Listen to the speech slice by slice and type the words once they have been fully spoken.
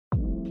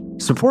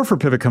Support for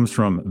Pivot comes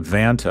from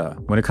Vanta.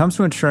 When it comes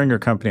to ensuring your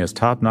company has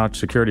top-notch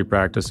security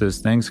practices,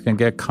 things can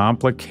get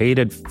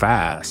complicated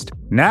fast.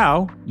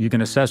 Now, you can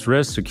assess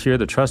risk, secure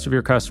the trust of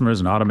your customers,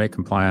 and automate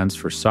compliance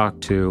for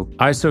SOC 2,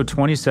 ISO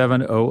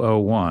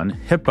 27001,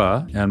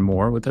 HIPAA, and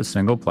more with a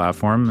single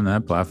platform, and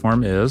that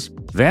platform is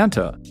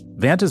Vanta.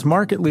 Vanta's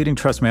market-leading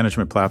trust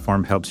management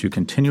platform helps you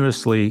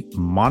continuously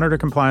monitor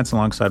compliance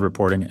alongside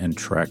reporting and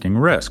tracking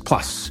risk.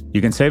 Plus,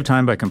 you can save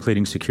time by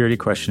completing security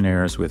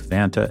questionnaires with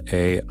Vanta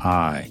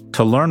AI.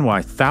 To learn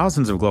why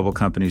thousands of global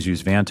companies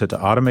use Vanta to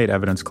automate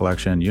evidence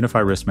collection,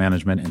 unify risk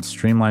management, and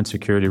streamline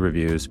security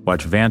reviews,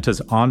 watch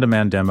Vanta's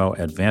on-demand demo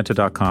at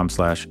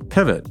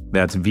vanta.com/pivot.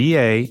 That's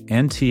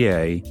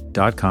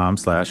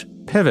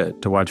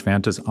VANTA.com/pivot to watch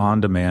Vanta's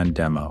on-demand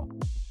demo.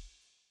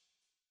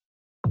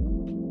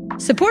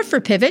 Support for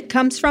Pivot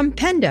comes from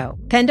Pendo.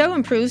 Pendo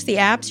improves the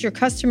apps your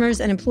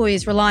customers and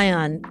employees rely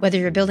on. Whether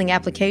you're building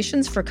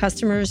applications for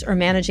customers or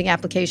managing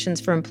applications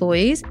for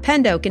employees,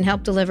 Pendo can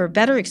help deliver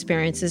better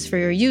experiences for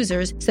your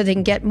users so they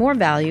can get more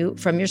value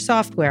from your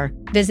software.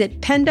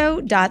 Visit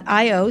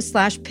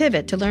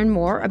pendo.io/pivot to learn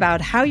more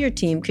about how your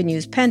team can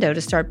use Pendo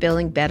to start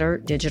building better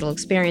digital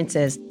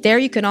experiences. There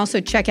you can also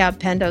check out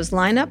Pendo's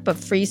lineup of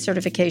free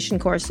certification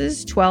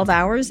courses, 12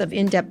 hours of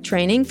in-depth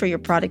training for your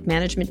product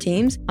management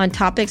teams on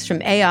topics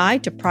from AI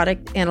to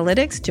product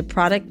analytics to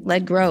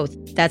product-led growth.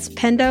 That's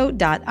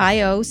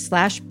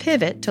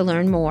pendo.io/pivot to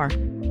learn more.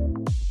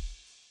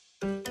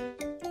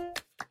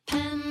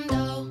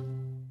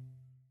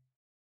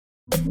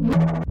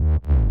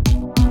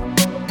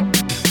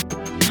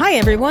 Hi,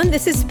 everyone.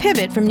 This is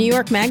Pivot from New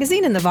York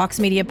Magazine and the Vox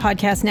Media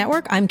Podcast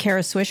Network. I'm Kara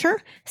Swisher.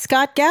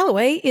 Scott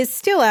Galloway is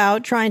still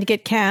out trying to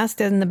get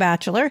cast in The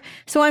Bachelor,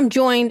 so I'm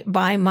joined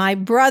by my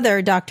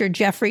brother, Dr.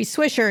 Jeffrey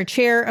Swisher,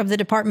 chair of the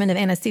Department of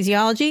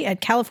Anesthesiology at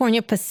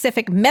California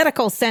Pacific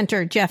Medical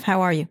Center. Jeff,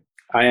 how are you?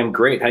 I am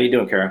great. How are you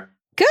doing, Kara?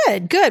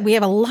 Good. We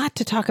have a lot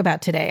to talk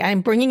about today.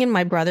 I'm bringing in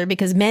my brother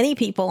because many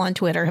people on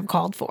Twitter have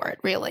called for it,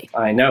 really.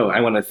 I know.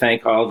 I want to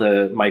thank all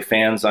my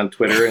fans on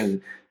Twitter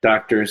and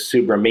Dr.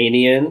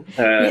 Subramanian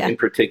in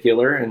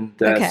particular, and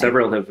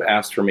several have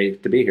asked for me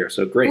to be here.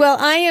 So great. Well,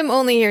 I am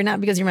only here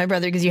not because you're my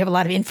brother, because you have a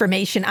lot of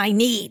information I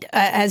need.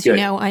 As you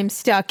know, I'm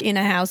stuck in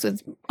a house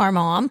with our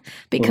mom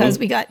because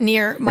we got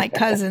near my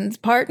cousin's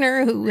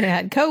partner who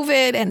had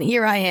COVID, and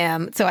here I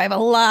am. So I have a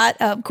lot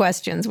of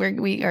questions.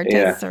 Our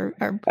tests are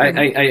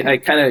I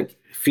kind of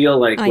feel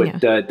like what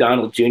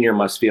Donald Jr.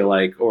 must feel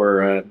like,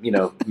 or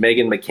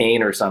Meghan McCain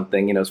or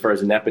something, as far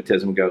as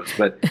nepotism goes.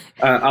 But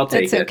I'll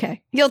take it. That's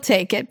okay. You'll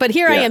take it. But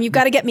here I am. You've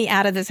got to get me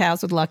out of this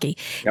house with Lucky.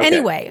 Okay.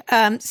 Anyway,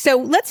 so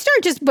let's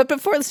start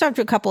let's start with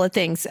a couple of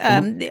things.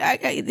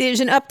 There's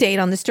an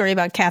update on the story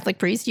about Catholic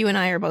priests. You and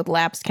I are both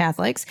lapsed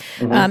Catholics.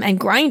 And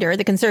Grindr,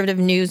 the conservative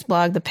news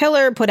blog The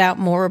Pillar, put out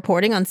more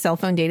reporting on cell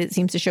phone data that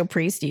seems to show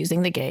priests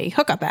using the gay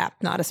hookup app.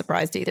 Not a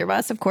surprise to either of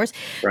us, of course.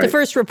 Right. The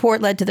first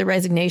report led to the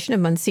resignation of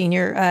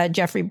Monsignor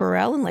Jeffrey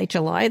Burrell in late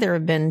July. There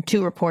have been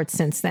 2 reports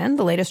since then.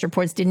 The latest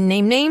reports didn't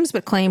name names,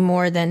 but claim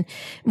more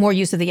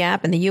use of the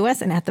app in the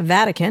U.S. and at the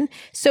Vatican.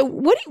 So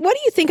what do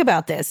you think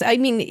about this? I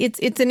mean, we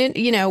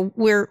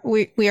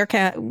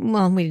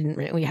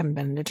haven't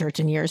been to church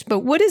in years,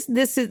 but what is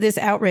this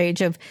outrage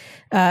of?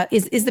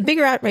 Is the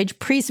bigger outrage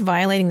priests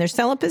violating their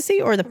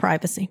celibacy or the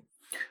privacy?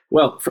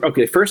 Well,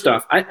 first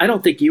off, I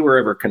don't think you were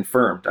ever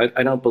confirmed.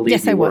 I don't believe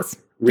yes, you I were. was.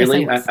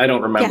 Really? Yes, I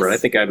don't remember. Yes. I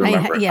think I'd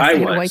remember. I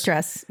had a white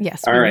dress.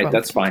 Yes. All right,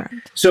 that's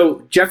fine.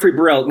 So Jeffrey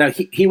Burrell, now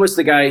he was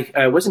the guy,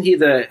 wasn't he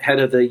the head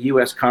of the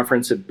U.S.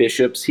 Conference of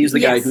Bishops? He's the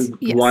guy who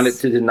wanted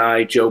to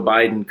deny Joe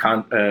Biden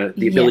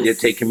the ability to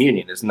take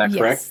communion. Isn't that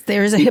correct?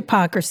 There's a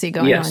hypocrisy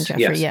going on,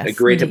 Jeffrey. Yes, a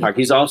great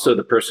hypocrisy. He's also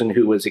the person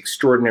who was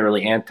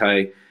extraordinarily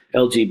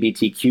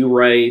anti-LGBTQ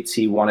rights.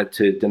 He wanted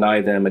to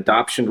deny them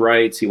adoption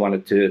rights. He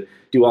wanted to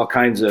do all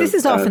kinds of this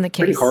is often the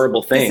case. Pretty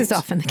horrible things. This is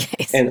often the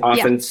case. And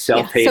often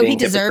self-hating. So he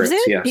deserves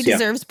hypocrites. it? Yes, he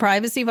deserves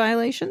privacy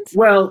violations?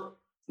 Well,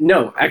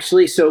 no,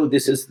 actually. So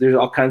there's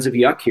all kinds of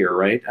yuck here,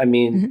 right? I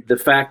mean, the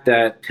fact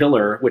that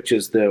Pillar, which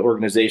is the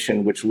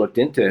organization which looked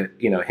into,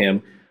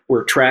 him,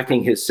 were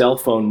tracking his cell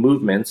phone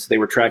movements. They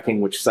were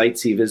tracking which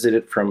sites he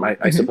visited from,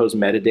 I suppose,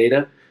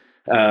 metadata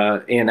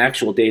and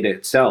actual data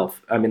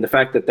itself. I mean, the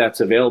fact that that's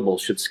available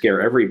should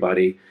scare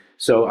everybody.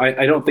 So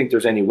I don't think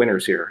there's any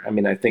winners here. I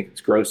mean, I think it's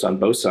gross on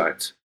both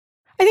sides.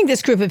 I think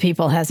this group of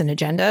people has an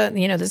agenda.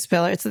 This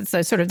Pillar, it's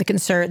sort of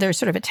they're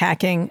sort of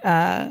attacking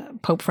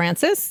Pope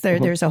Francis.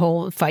 There's a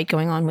whole fight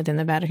going on within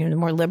the Vatican, the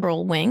more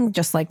liberal wing,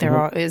 just like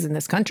there is in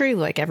this country,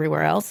 like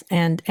everywhere else.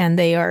 And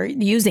they are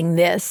using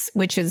this,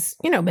 which has,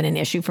 been an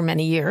issue for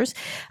many years.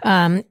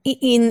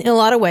 In a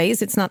lot of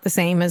ways, it's not the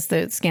same as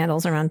the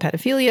scandals around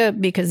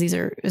pedophilia because these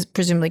are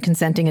presumably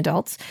consenting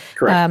adults.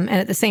 Correct. And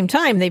at the same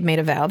time, they've made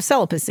a vow of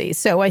celibacy.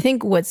 So I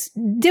think what's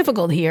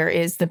difficult here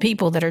is the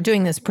people that are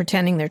doing this,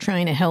 pretending they're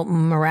trying to help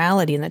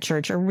morality in the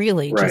church, are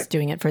really just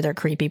doing it for their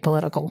creepy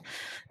political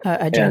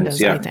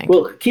agendas, I think.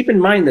 Well, keep in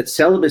mind that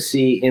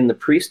celibacy in the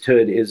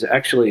priesthood is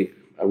actually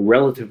a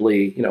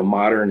relatively,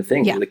 modern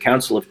thing. Yeah. The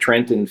Council of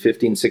Trent in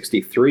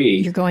 1563.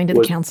 You're going to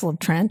the Council of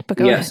Trent, but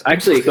go ahead. Yes,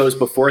 actually, it goes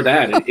before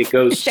that. It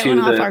goes to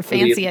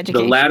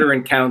the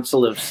Lateran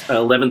Council of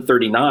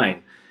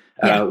 1139.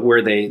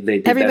 Where they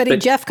did everybody.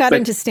 That. Jeff got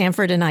into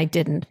Stanford and I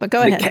didn't. But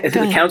go ahead.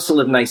 The Council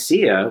of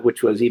Nicaea,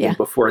 which was even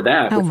before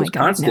that, which was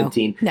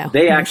Constantine,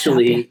 they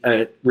actually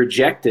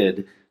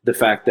rejected the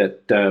fact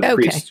that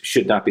priests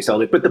should not be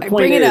celibate. But the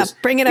point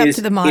bring it up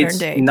to the modern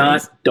day. It's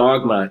not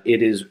dogma.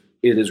 It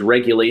is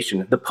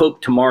regulation. The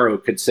Pope tomorrow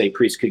could say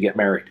priests could get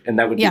married, and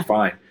that would be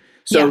fine.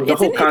 So the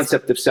whole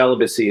concept of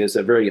celibacy is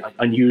a very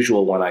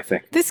unusual one, I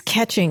think. This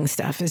catching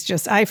stuff is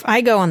just,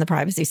 I go on the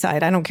privacy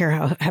side. I don't care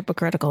how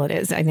hypocritical it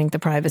is. I think the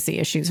privacy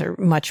issues are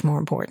much more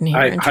important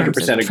here in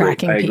terms of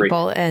tracking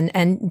people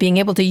and being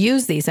able to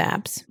use these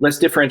apps. Let's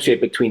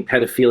differentiate between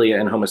pedophilia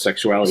and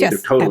homosexuality. They're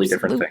totally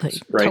different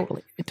things, right?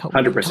 Totally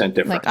 100%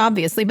 different. Like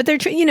obviously, but they're,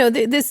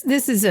 this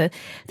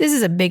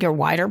is a bigger,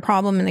 wider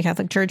problem in the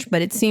Catholic Church.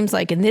 But it seems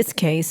like in this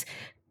case,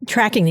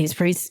 tracking these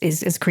priests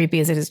is as creepy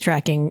as it is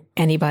tracking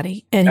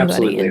anybody.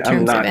 Absolutely.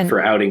 I'm not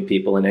for outing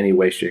people in any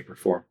way, shape, or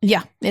form.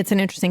 Yeah, it's an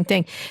interesting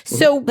thing.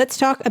 So let's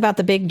talk about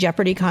the big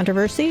Jeopardy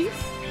controversy.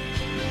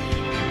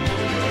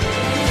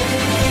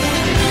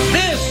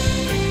 This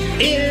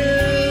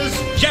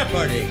is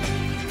Jeopardy!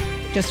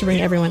 Just to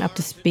bring everyone up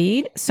to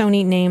speed,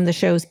 Sony named the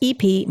show's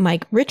EP,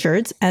 Mike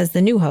Richards, as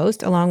the new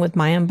host, along with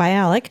Mayim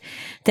Bialik.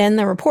 Then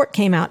the report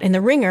came out in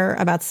The Ringer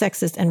about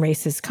sexist and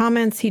racist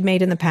comments he'd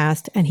made in the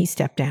past, and he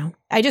stepped down.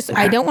 I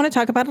don't want to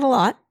talk about it a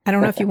lot. I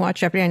don't know if you watch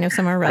Jeopardy. I know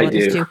some of our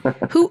relatives do.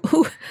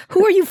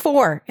 Who are you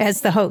for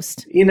as the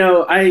host?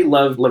 I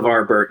love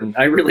LeVar Burton.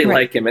 I really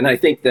like him, and I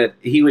think that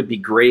he would be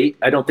great.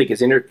 I don't think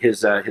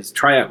his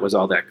tryout was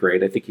all that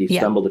great. I think he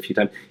stumbled a few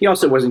times. He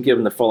also wasn't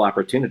given the full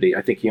opportunity.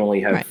 I think he only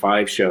had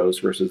 5 shows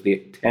versus the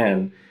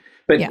 10.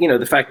 But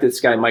the fact that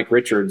this guy Mike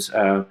Richards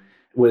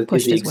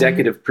is the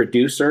executive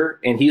producer,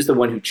 and he's the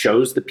one who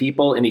chose the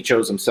people, and he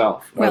chose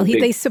himself. Well,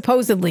 they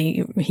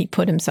supposedly he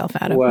put himself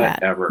out of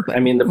whatever. That.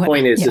 I mean, the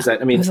point is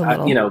that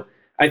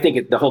I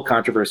think the whole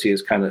controversy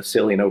is kind of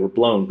silly and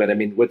overblown. But I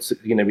mean, what's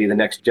going to be the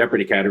next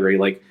Jeopardy category?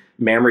 Like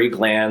mammary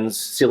glands,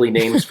 silly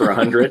names for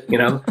 100.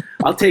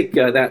 I'll take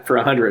that for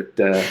 100.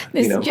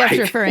 Jeff's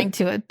referring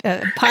to a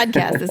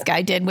podcast this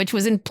guy did, which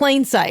was in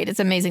plain sight. It's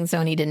amazing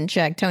Sony didn't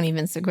check. Tony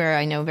Vinciquerra,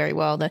 I know very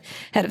well, the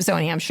head of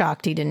Sony. I'm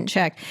shocked he didn't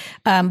check.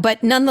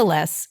 But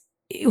nonetheless,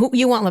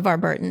 you want LeVar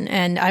Burton,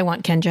 and I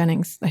want Ken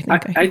Jennings.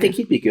 I think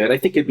he'd be good. I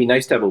think it'd be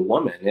nice to have a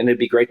woman, and it'd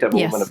be great to have a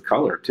woman of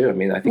color too. I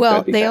mean, I think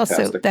that'd be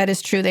fantastic. That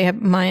is true. They have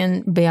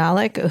Mayim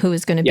Bialik, who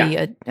is going to be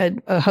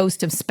a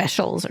host of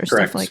specials or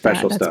stuff like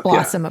that. That's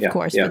Blossom, of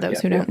course, for those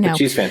who don't know. But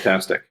she's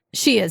fantastic.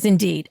 She is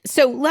indeed.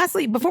 So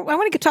lastly, before I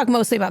want to talk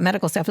mostly about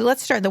medical stuff, but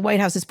let's start. The White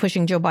House is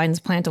pushing Joe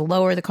Biden's plan to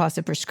lower the cost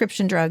of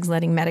prescription drugs,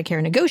 letting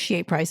Medicare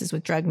negotiate prices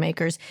with drug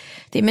makers.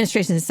 The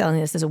administration is selling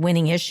this as a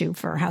winning issue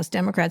for House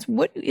Democrats.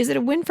 What is it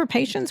a win for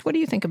patients? What do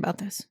you think about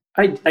this?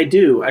 I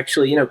do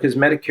actually, because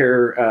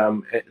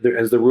Medicare,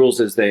 as the rules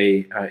as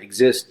they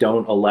exist,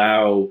 don't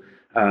allow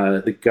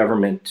the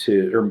government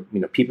to,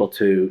 or people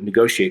to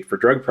negotiate for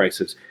drug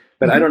prices.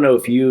 But I don't know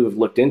if you've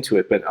looked into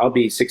it, but I'll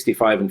be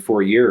 65 in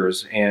 4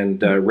 years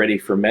and ready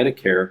for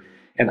Medicare.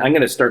 And I'm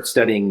going to start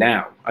studying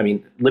now. I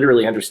mean,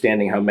 literally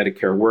understanding how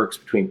Medicare works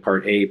between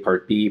Part A,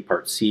 Part B,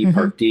 Part C,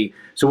 Part D.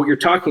 So what you're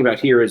talking about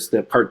here is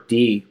the Part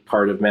D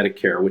part of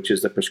Medicare, which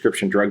is the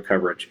prescription drug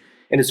coverage.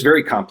 And it's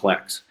very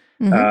complex.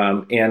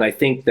 And I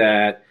think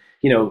that,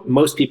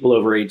 most people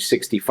over age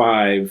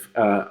 65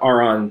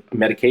 are on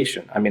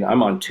medication. I mean,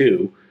 I'm on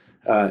 2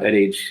 at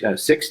age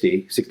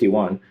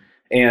 61.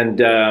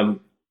 And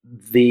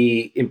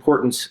the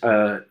importance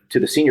to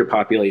the senior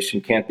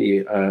population can't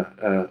be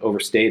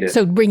overstated.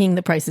 So bringing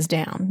the prices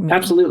down. Maybe.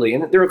 Absolutely.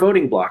 And they're a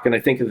voting bloc. And I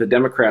think that the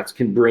Democrats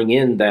can bring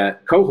in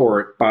that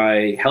cohort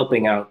by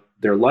helping out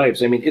their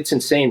lives. I mean, it's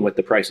insane what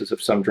the prices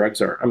of some drugs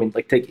are. I mean,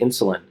 like take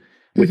insulin,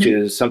 which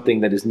is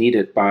something that is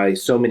needed by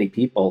so many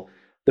people.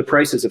 The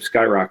prices have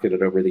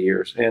skyrocketed over the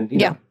years. And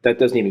that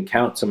doesn't even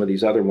count some of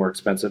these other more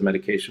expensive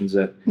medications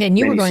that and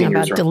you were going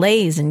about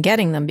delays in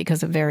getting them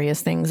because of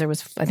various things. There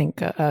was, I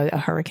think, a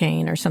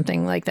hurricane or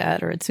something like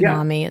that, or a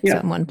tsunami at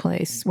some one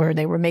place where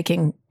they were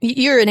making...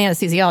 You're an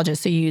anesthesiologist,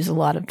 so you use a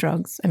lot of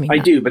drugs. I mean, I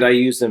do, but I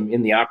use them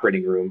in the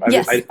operating room.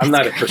 I'm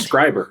not a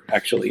prescriber,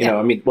 actually.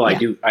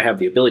 I have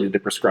the ability to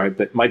prescribe,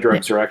 but my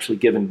drugs are actually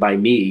given by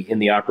me in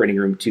the operating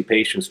room to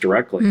patients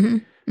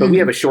directly. But we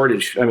have a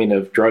shortage,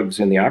 of drugs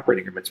in the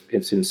operating room.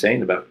 It's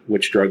insane about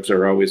which drugs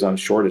are always on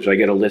shortage. I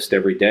get a list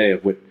every day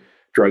of what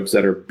drugs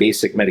that are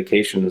basic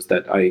medications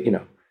that I,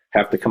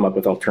 have to come up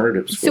with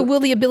alternatives for. So will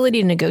the ability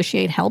to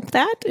negotiate help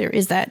that? Or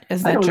is that I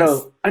don't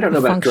know. I don't know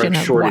about drug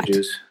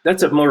shortages.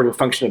 That's more of a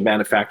function of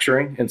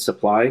manufacturing and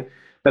supply.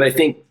 But I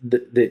think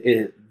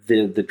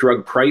the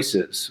drug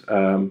prices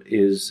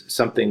is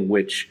something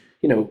which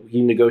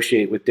you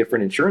negotiate with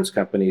different insurance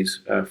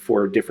companies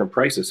for different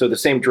prices. So the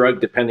same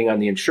drug, depending on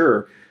the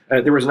insurer,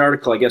 there was an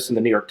article, I guess, in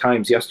the New York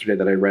Times yesterday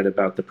that I read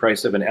about the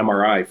price of an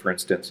MRI, for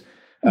instance.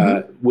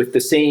 With the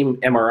same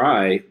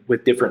MRI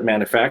with different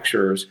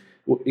manufacturers,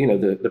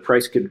 the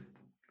price could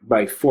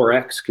by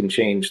 4x can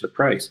change the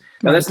price.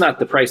 Now, that's not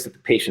the price that the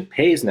patient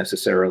pays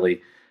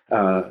necessarily,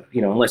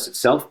 unless it's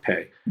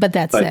self-pay. But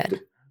that said.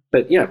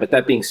 But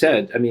that being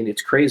said, I mean,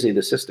 it's crazy,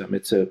 the system.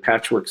 It's a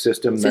patchwork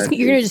system. So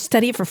you're going to just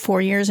study it for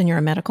 4 years and you're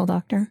a medical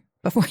doctor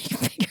before you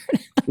figure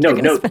it out?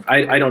 No,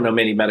 I don't know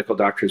many medical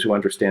doctors who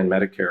understand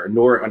Medicare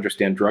nor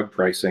understand drug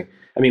pricing.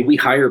 I mean, we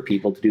hire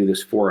people to do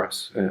this for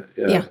us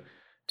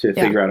to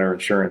figure out our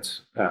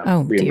insurance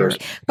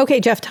reimbursement. Dear.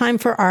 Okay, Jeff, time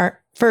for our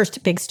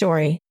first big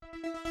story.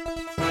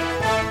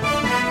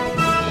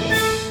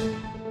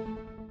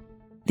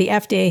 The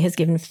FDA has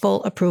given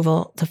full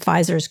approval to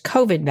Pfizer's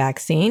COVID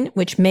vaccine,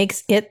 which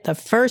makes it the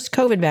first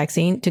COVID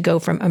vaccine to go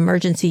from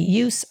emergency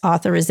use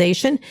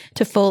authorization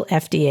to full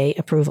FDA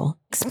approval.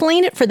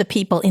 Explain it for the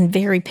people in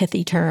very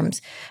pithy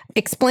terms.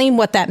 Explain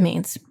what that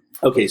means.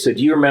 Okay, so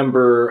do you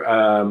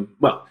remember,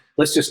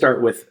 let's just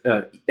start with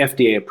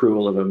FDA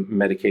approval of a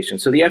medication.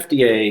 So the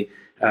FDA,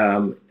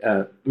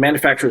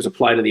 manufacturers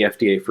apply to the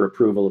FDA for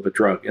approval of a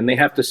drug, and they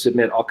have to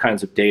submit all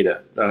kinds of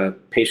data,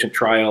 patient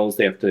trials,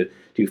 they have to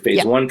do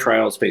phase 1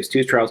 trials, phase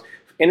 2 trials,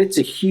 and it's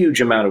a huge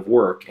amount of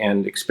work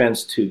and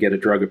expense to get a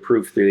drug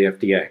approved through the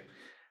FDA.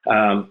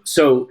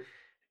 So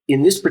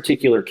in this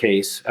particular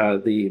case,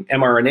 the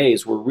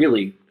mRNAs were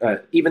really,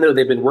 even though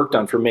they've been worked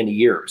on for many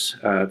years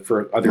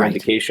for other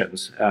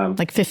indications.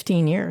 Like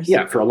 15 years.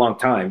 Yeah, for a long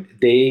time.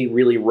 They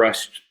really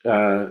rushed,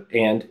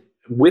 and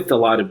with a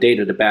lot of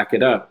data to back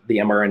it up, the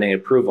mRNA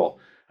approval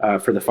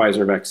for the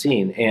Pfizer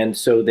vaccine. And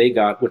so they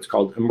got what's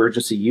called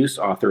emergency use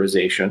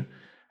authorization.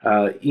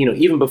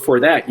 Even before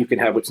that, you can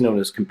have what's known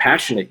as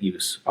compassionate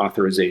use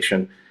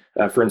authorization.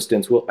 For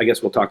instance, I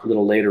guess we'll talk a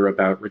little later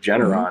about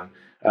Regeneron.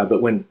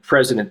 But when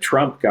President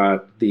Trump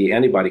got the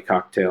antibody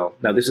cocktail,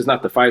 now this is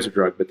not the Pfizer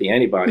drug, but the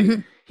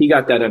antibody, he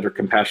got that under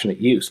compassionate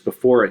use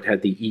before it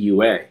had the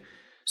EUA.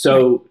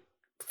 So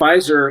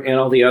Pfizer and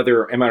all the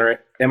other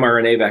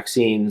mRNA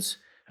vaccines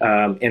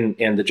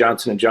and the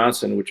Johnson &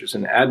 Johnson, which is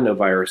an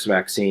adenovirus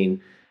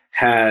vaccine,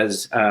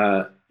 has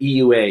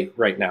EUA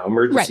right now,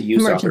 emergency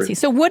use authorization.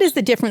 So what is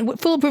the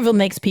difference? Full approval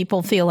makes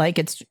people feel like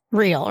it's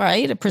real,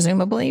 right?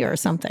 Presumably, or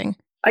something.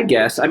 I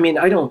guess. I mean,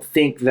 I don't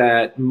think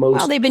that most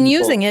Well, they've been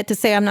using it to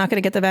say, I'm not going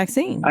to get the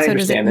vaccine. So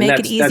does it make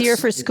it easier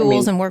for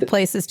schools and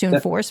workplaces to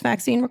enforce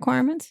vaccine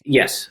requirements?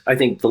 Yes, I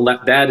think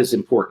that is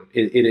important.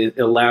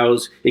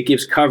 It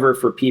gives cover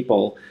for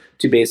people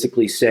to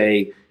basically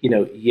say,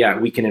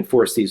 we can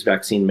enforce these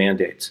vaccine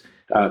mandates.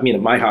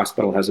 My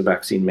hospital has a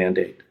vaccine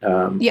mandate.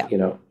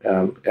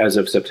 As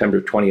of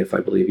September 20th,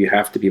 I believe you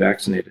have to be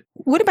vaccinated.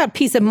 What about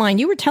peace of mind?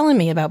 You were telling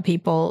me about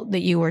people that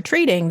you were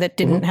treating that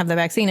didn't have the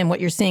vaccine and what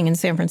you're seeing in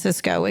San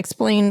Francisco.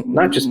 Explain.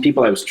 Not just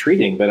people I was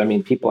treating, but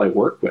people I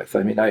work with.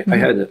 I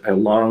had a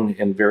long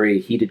and very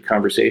heated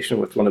conversation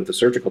with one of the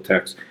surgical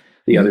techs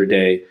the other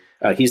day.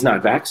 He's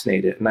not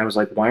vaccinated. And I was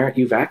like, why aren't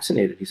you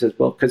vaccinated? He says,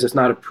 well, because it's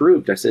not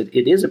approved. I said,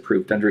 it is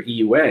approved under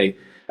EUA.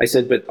 I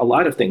said, but a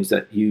lot of things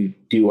that you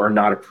do are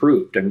not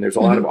approved. I mean, there's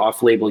a lot of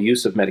off-label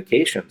use of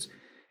medications.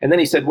 And then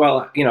he said,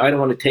 well, I don't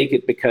want to take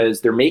it because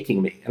they're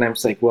making me. And I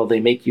was like, well, they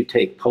make you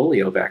take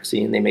polio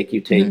vaccine. They make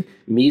you take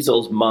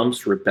measles,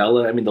 mumps,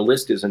 rubella. I mean, the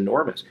list is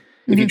enormous.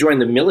 If you join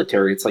the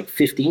military, it's like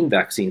 15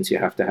 vaccines you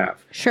have to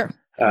have. Sure.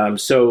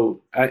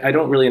 So I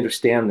don't really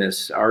understand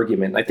this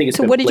argument. I think it's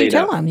so. What did you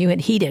tell him? You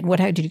had heated.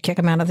 Did you kick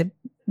him out of the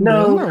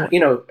room?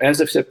 No. As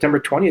of September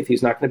 20th,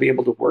 he's not going to be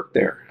able to work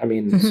there. I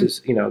mean, this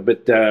is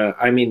But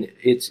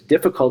it's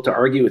difficult to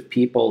argue with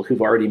people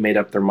who've already made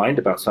up their mind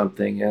about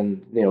something,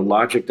 and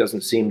logic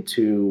doesn't seem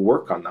to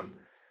work on them.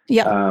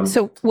 Yeah.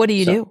 So what do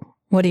you do?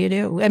 What do you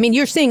do? I mean,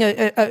 you're seeing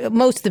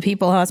most of the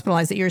people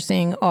hospitalized that you're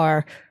seeing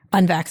are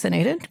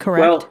unvaccinated,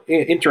 correct? Well,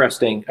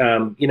 interesting.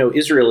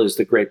 Israel is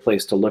the great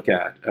place to look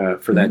at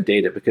for that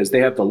data because they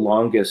have the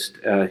longest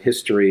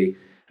history,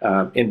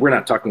 and we're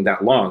not talking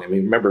that long. I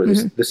mean, remember,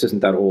 this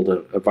isn't that old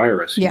a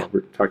virus.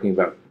 We're talking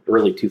about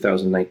early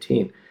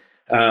 2019.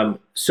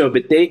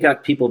 But they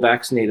got people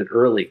vaccinated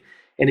early.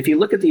 And if you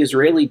look at the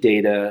Israeli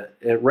data,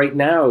 right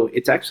now,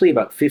 it's actually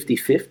about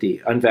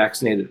 50-50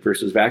 unvaccinated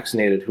versus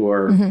vaccinated who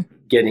are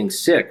getting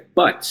sick.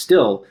 But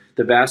still,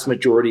 the vast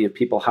majority of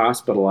people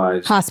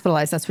hospitalized, that's what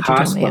you're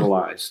telling me.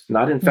 Hospitalized,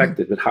 not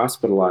infected, but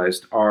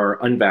hospitalized,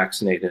 are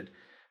unvaccinated.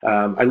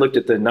 I looked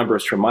at the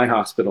numbers from my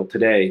hospital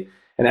today,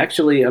 and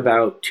actually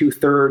about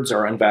 2/3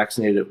 are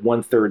unvaccinated,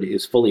 1/3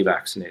 is fully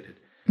vaccinated.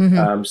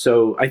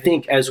 So I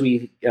think as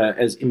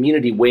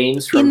immunity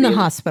wanes from the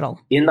hospital.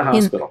 The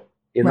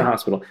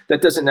hospital.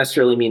 That doesn't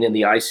necessarily mean in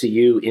the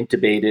ICU,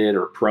 intubated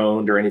or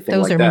prone or anything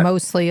like that. Those are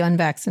mostly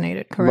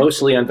unvaccinated, correct?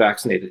 Mostly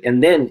unvaccinated.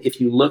 And then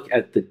if you look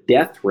at the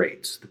death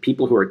rates, the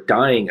people who are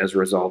dying as a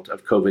result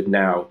of COVID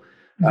now,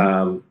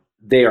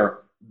 they are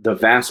the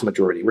vast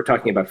majority. We're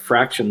talking about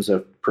fractions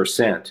of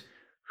percent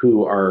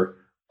who are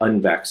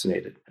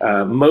unvaccinated.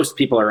 Most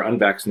people are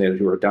unvaccinated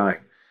who are dying.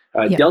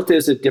 Delta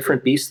is a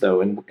different beast,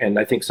 though. And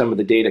I think some of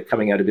the data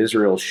coming out of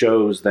Israel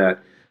shows that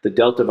the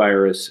Delta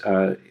virus,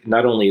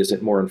 not only is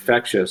it more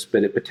infectious,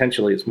 but it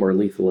potentially is more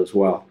lethal as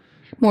well.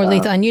 More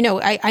lethal. And,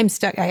 I'm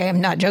stuck. I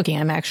am not joking.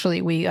 I'm actually,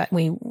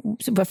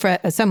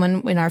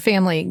 someone in our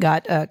family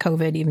got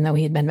COVID, even though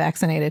he had been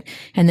vaccinated.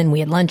 And then we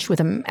had lunch with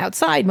him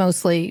outside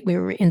mostly. We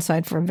were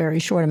inside for a very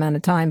short amount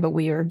of time, but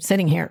we were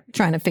sitting here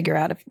trying to figure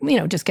out if,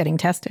 just getting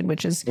tested,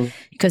 which is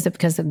because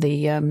of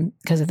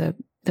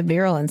the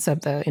virulence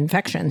of the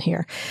infection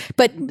here.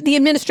 But the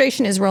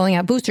administration is rolling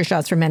out booster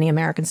shots for many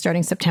Americans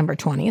starting September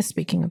 20th,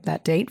 speaking of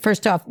that date.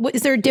 First off,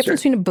 is there a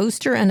difference between a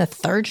booster and a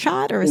third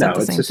shot, or is that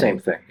the same thing? No, it's the same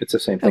thing. It's the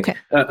same thing. Okay.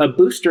 A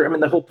booster,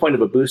 the whole point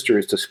of a booster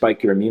is to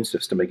spike your immune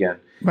system again.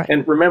 Right.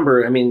 And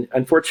remember,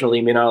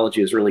 unfortunately,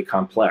 immunology is really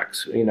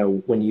complex.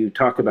 When you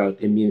talk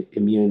about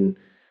immune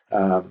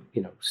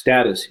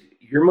status,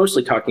 you're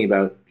mostly talking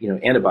about,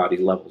 antibody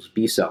levels,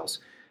 B cells.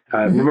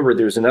 Remember,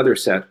 there's another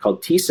set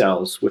called T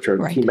cells, which are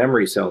T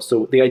memory cells.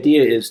 So the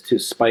idea is to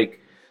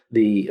spike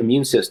the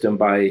immune system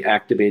by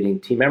activating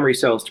T memory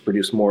cells to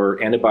produce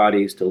more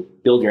antibodies, to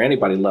build your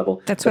antibody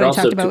level. That's what I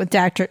talked about with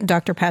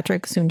Dr.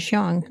 Patrick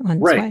Soon-Shiong on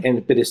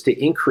right, but it's to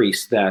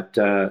increase that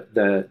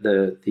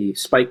the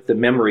spike the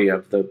memory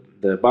of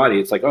the body.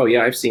 It's like, oh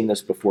yeah, I've seen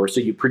this before.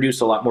 So you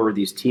produce a lot more of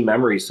these T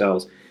memory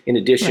cells. In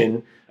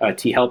addition,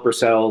 T helper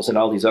cells and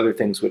all these other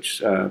things,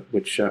 which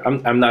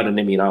I'm not an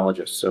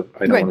immunologist, so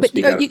I don't want to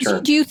speak out of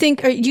turn. Do you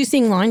think, are you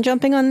seeing line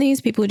jumping on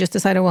these people who just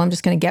decided, well, I'm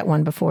just going to get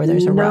one before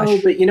there's a rush?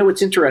 No, but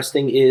what's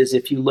interesting is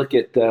if you look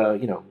at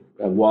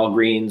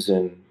Walgreens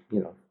and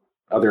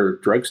other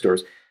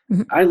drugstores.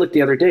 I looked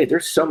the other day.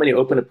 There's so many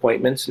open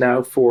appointments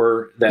now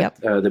for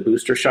that the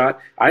booster shot.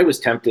 I was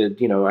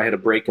tempted. I had a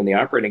break in the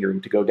operating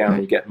room to go down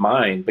and get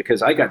mine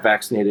because I got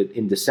vaccinated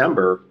in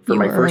December for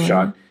my first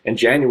shot and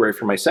January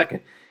for my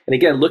second. And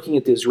again, looking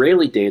at the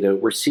Israeli data,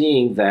 we're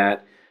seeing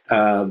that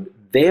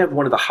they have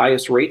one of the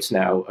highest rates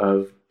now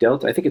of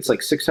Delta. I think it's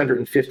like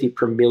 650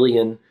 per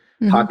million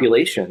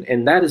population,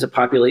 and that is a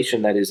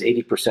population that is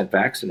 80%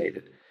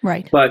 vaccinated.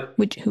 Right. But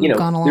who've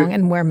gone along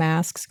and wear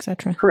masks, et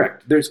cetera.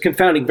 Correct. There's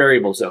confounding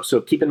variables, though.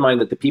 So keep in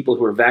mind that the people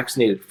who were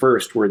vaccinated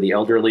first were the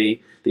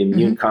elderly, the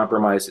immune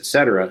compromised, et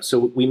cetera.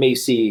 So we may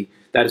see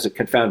that as a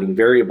confounding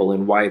variable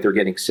in why they're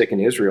getting sick in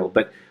Israel.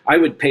 But I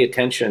would pay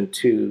attention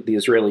to the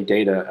Israeli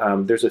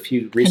data. There's a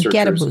few researchers. And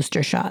get a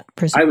booster shot.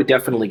 I would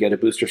definitely get a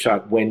booster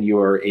shot when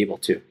you're able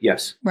to.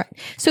 Yes. Right.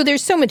 So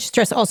there's so much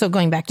stress also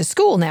going back to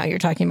school now. You're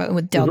talking about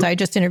with Delta. I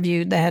just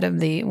interviewed the head of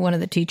one of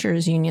the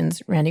teachers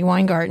unions, Randy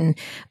Weingarten,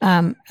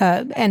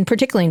 and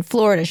particularly in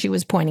Florida, she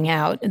was pointing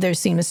out there's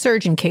seen a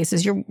surge in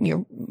cases.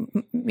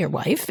 Your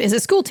wife is a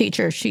school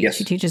teacher. She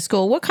teaches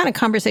school. What kind of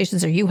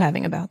conversations are you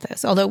having about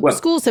this? Although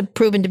schools have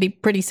proven to be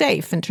pretty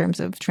safe in terms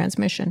of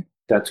transmission.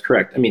 That's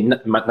correct.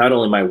 Not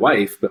only my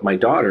wife, but my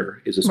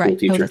daughter is a school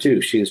teacher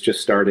too. She is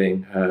just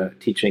starting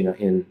teaching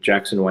in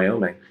Jackson,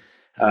 Wyoming.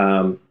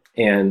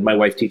 And my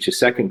wife teaches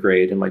second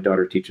grade and my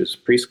daughter teaches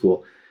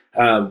preschool.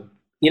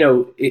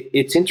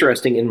 It's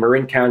interesting in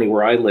Marin County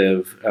where I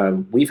live,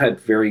 we've had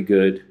very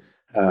good,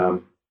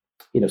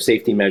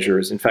 safety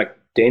measures. In fact,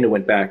 Dana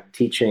went back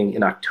teaching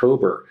in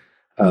October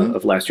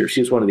of last year.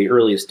 She was one of the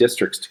earliest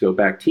districts to go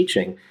back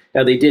teaching.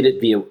 Now, they did it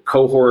via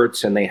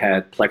cohorts, and they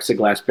had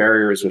plexiglass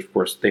barriers, which, of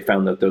course, they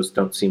found that those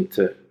don't seem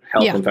to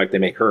help. In fact, they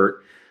may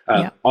hurt.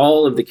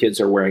 All of the kids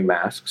are wearing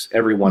masks,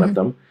 every one of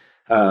them.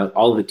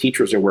 All of the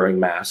teachers are wearing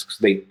masks.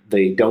 They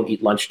don't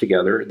eat lunch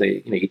together.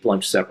 They eat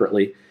lunch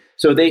separately.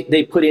 So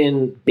they put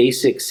in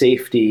basic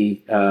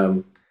safety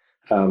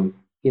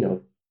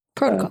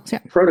protocols.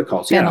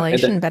 Protocols,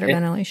 ventilation, better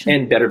ventilation.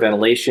 And better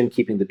ventilation,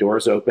 keeping the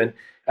doors open.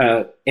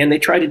 And they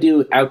try to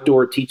do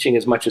outdoor teaching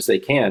as much as they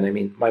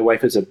can. My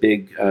wife is a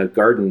big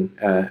garden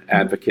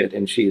advocate,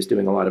 and she is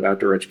doing a lot of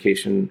outdoor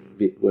education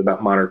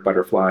about monarch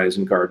butterflies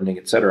and gardening,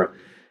 et cetera.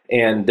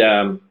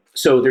 And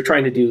so they're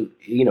trying to do,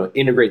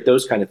 integrate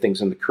those kind of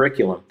things in the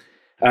curriculum.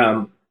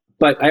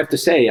 But I have to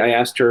say, I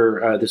asked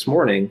her this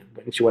morning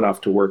when she went off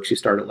to work, she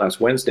started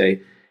last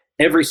Wednesday,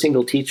 every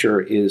single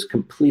teacher is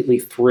completely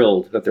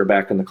thrilled that they're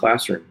back in the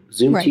classroom.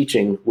 Zoom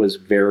teaching was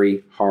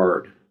very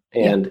hard.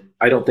 And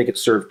I don't think it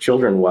served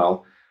children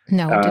well.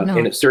 No, it did not.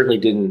 And it certainly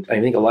didn't. I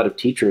think a lot of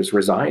teachers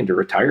resigned or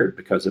retired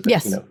because of it.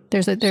 Yes,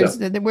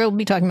 we'll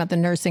be talking about the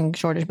nursing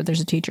shortage, but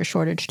there's a teacher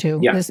shortage too.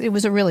 Yeah. It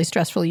was a really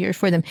stressful year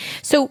for them.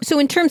 So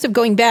in terms of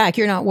going back,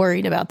 you're not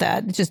worried about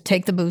that. Just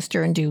take the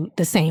booster and do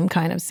the same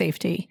kind of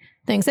safety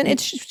things. And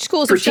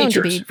schools have shown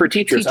to be for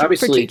teachers.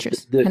 Obviously,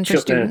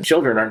 the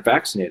children aren't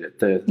vaccinated.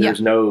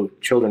 There's no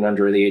children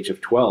under the age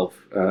of 12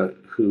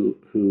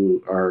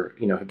 who are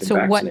have been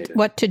vaccinated. So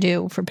what to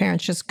do for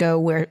parents? Just go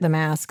wear the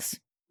masks.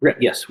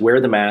 Yes,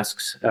 wear the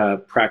masks.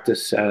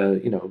 Practice.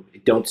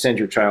 Don't send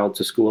your child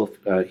to school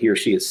if he or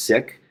she is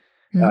sick.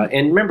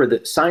 And remember,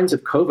 the signs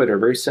of COVID are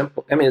very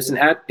simple.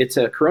 It's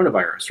a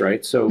coronavirus,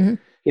 right? So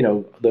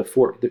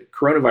the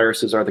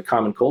coronaviruses are the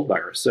common cold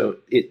virus. So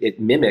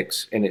it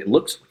mimics, and it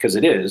looks, because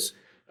it is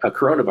a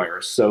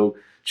coronavirus. So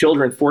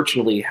children,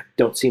 fortunately,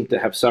 don't seem to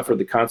have suffered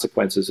the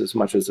consequences as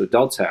much as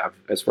adults have,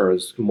 as far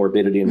as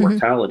morbidity and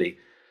mortality.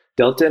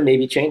 Delta may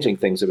be changing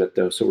things a bit,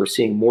 though. So we're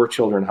seeing more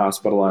children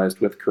hospitalized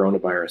with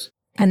coronavirus.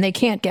 And they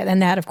can't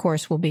and that, of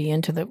course, will be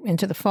into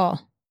the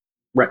fall.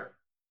 Right.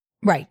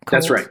 Right.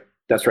 That's Cold. right.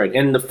 That's right.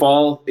 And in the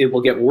fall, it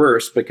will get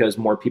worse because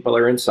more people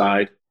are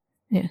inside.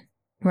 Yeah.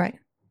 Right.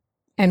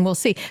 And we'll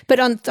see. But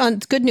on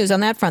good news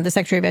on that front, the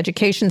Secretary of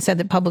Education said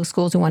that public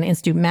schools who want to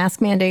institute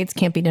mask mandates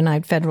can't be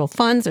denied federal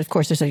funds. Of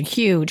course, there's a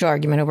huge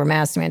argument over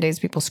mask mandates,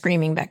 people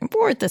screaming back and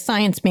forth, the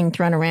science being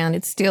thrown around.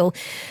 It's still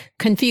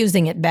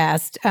confusing at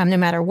best, no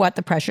matter what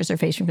the pressures are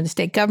facing from the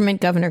state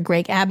government. Governor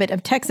Greg Abbott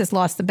of Texas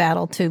lost the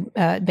battle to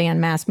ban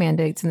mask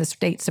mandates in the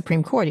state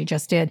Supreme Court. He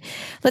just did.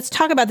 Let's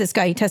talk about this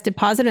guy. He tested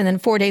positive, and then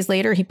 4 days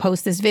later, he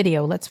posts this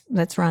video.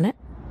 Let's run it.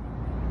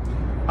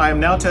 I am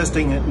now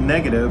testing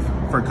negative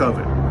for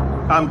COVID.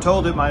 I'm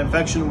told that my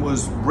infection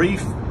was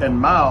brief and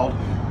mild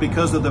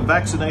because of the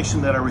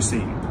vaccination that I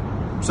received.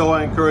 So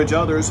I encourage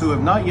others who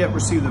have not yet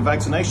received the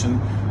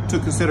vaccination to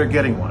consider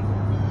getting one.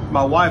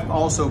 My wife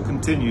also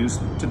continues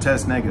to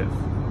test negative.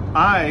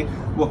 I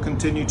will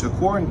continue to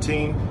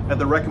quarantine at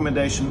the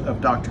recommendation of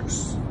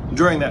doctors.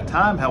 During that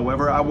time,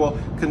 however, I will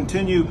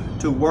continue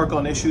to work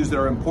on issues that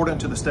are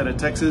important to the state of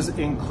Texas,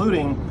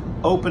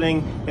 including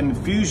opening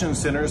infusion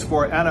centers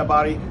for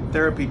antibody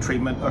therapy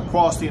treatment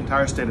across the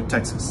entire state of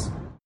Texas.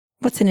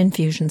 What's an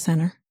infusion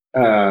center?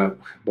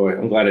 Boy,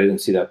 I'm glad I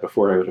didn't see that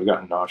before. I would have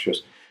gotten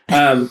nauseous.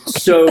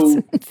 So What's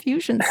an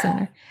infusion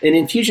center? An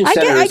infusion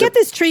center. I get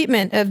this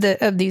treatment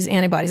of these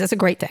antibodies. That's a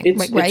great thing,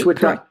 right?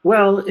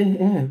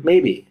 It's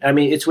maybe. I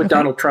mean, it's what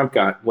Donald Trump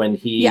got when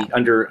he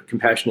under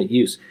compassionate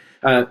use.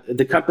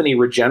 The company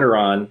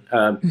Regeneron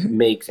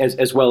makes,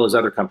 as well as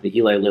other company,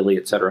 Eli Lilly,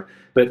 et cetera.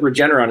 But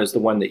Regeneron is the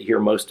one that you hear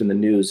most in the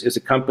news. Is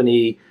a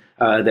company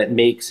that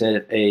makes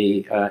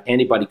a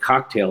antibody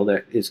cocktail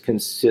that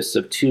consists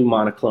of 2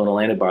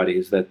 monoclonal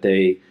antibodies that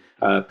they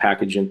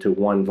package into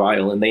one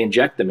vial, and they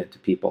inject them into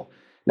people.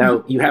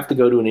 Now, you have to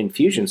go to an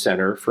infusion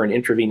center for an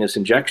intravenous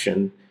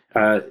injection.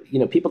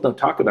 People don't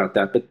talk about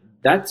that, but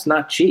that's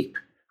not cheap,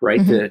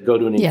 right? To go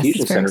to an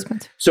infusion center.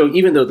 Expensive. So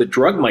even though the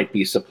drug might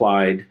be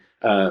supplied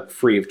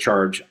free of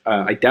charge,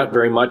 I doubt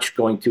very much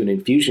going to an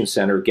infusion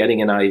center,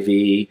 getting an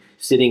IV,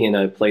 sitting in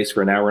a place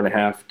for an hour and a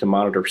half to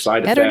monitor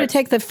side effects. Better to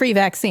take the free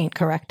vaccine,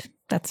 correct?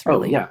 That's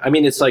really. Oh, yeah. I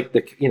mean, it's like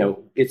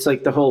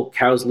the whole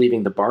cows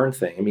leaving the barn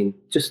thing. I mean,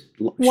 just shut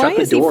the door. Why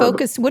is he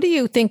focused? What do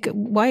you think?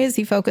 Why is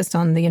he focused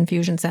on the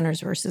infusion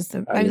centers versus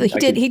the?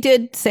 He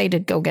did say to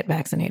go get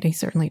vaccinated. He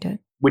certainly did.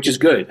 Which is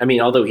good. I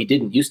mean, although he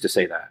didn't used to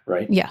say that,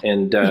 right? Yeah.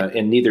 And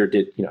neither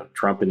did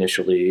Trump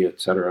initially, et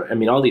cetera. I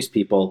mean, all these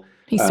people.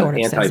 He sort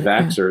of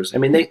anti-vaxxers. Yeah. I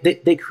mean,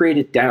 they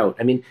created doubt.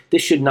 I mean,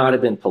 this should not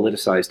have been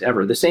politicized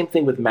ever. The same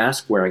thing with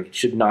mask wearing. It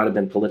should not have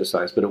been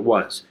politicized, but it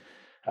was.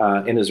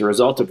 And as a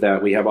result of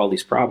that, we have all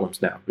these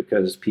problems now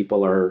because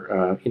people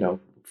are,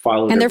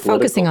 following. And they're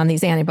focusing on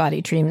these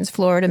antibody treatmants.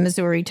 Florida,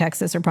 Missouri,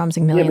 Texas are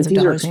promising millions of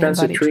dollars. These are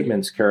expensive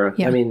treatments, Kara.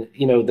 Yeah. I mean,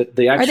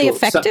 the actual. Are they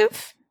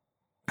effective?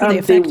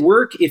 They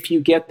work if you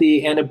get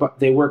the antibody.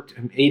 They work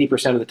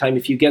 80% of the time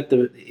if you get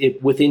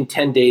within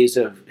 10 days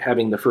of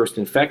having the first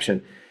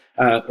infection.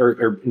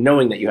 Or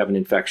knowing that you have an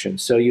infection.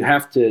 So you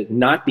have to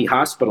not be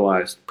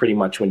hospitalized pretty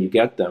much when you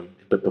get them,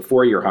 but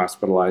before you're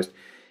hospitalized.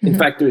 In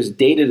fact, there's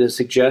data to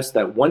suggest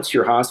that once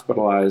you're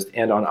hospitalized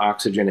and on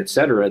oxygen, et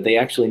cetera, they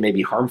actually may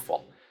be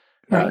harmful.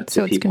 Right.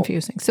 So it's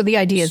confusing. So the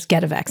idea is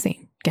get a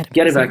vaccine.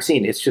 Get a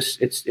vaccine. It's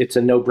just, it's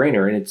a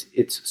no-brainer, and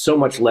it's so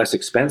much less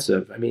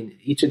expensive. I mean,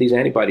 each of these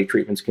antibody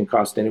treatments can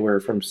cost anywhere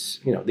from,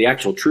 the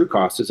actual true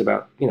cost is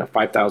about,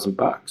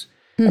 $5,000.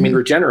 I mean,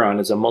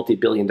 Regeneron is a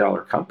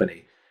multi-billion-dollar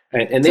company.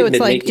 And so it's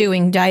like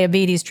doing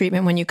diabetes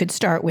treatment when you could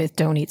start with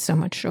don't eat so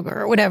much sugar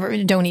or whatever.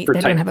 Don't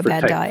have a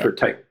bad diet. For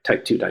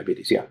type 2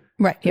 diabetes, yeah.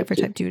 Right, yeah, for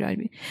type 2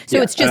 diabetes.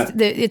 So it's just,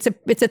 it's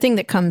a thing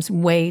that comes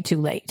way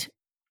too late.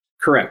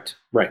 Correct,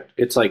 right.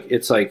 It's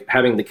like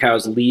having the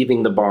cows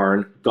leaving the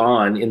barn,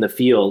 gone in the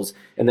fields,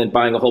 and then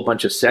buying a whole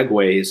bunch of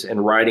Segways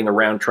and riding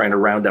around trying to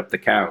round up the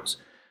cows.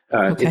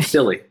 It's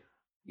silly.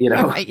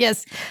 All right.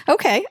 Yes.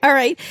 Okay. All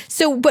right.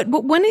 So, but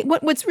when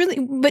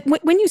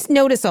you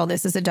notice all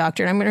this as a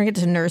doctor, and I'm going to get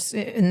to nurse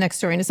in the next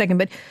story in a second,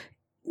 but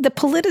the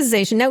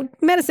politicization, now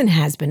medicine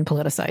has been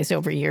politicized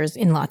over years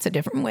in lots of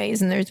different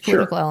ways, and there's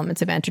political elements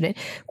have entered it.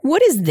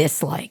 What is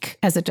this like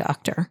as a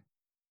doctor?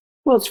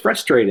 Well, it's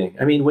frustrating.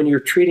 I mean, when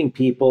you're treating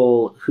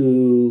people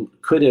who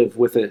could have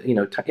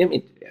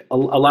a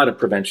lot of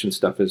prevention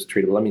stuff is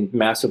treatable. I mean,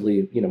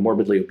 massively,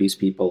 morbidly obese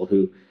people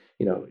who,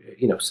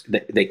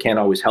 they can't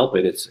always help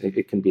it.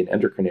 It can be an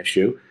endocrine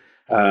issue.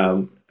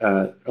 A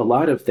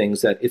lot of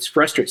things that it's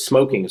frustrating.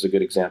 Smoking is a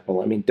good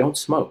example. I mean, don't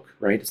smoke,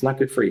 right? It's not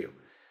good for you.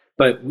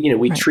 But,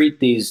 we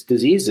treat these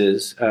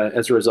diseases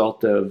as a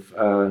result of,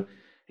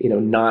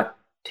 not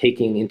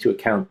taking into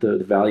account the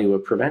value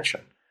of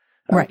prevention,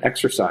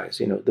 exercise,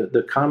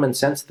 the common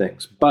sense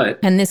things. But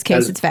in this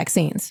case, it's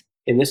vaccines.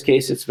 In this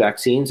case, it's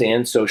vaccines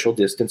and social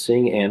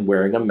distancing and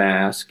wearing a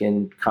mask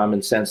and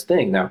common sense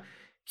thing. Now,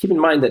 keep in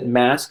mind that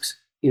masks,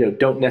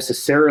 don't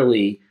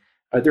necessarily,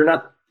 they're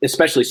not,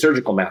 especially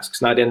surgical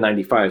masks, not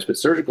N95s, but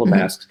surgical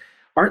masks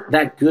aren't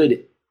that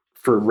good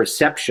for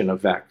reception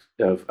of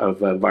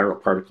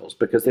viral particles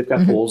because they've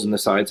got holes in the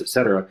sides, et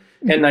cetera.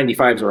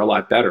 N95s are a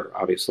lot better,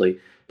 obviously,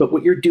 But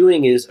what you're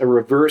doing is a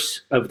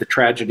reverse of the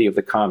tragedy of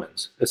the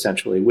commons,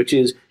 essentially, which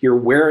is you're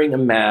wearing a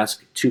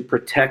mask to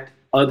protect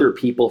other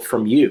people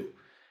from you.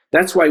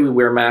 That's why we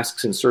wear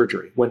masks in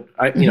surgery. When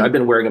I've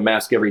been wearing a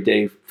mask every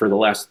day for the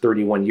last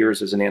 31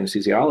 years as an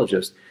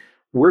anesthesiologist.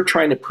 We're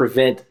trying to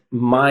prevent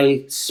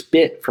my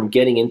spit from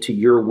getting into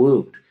your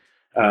wound.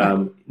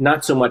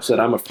 Not so much that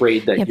I'm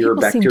afraid that your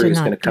bacteria is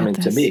going to come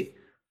into me.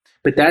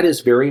 But that is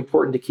very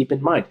important to keep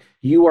in mind.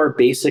 You are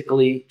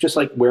basically, just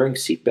like wearing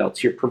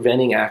seatbelts, you're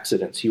preventing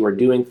accidents. You are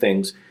doing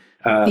things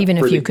even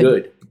for if you the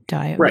good. Could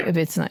die. Right. If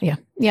it's not,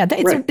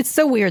 it's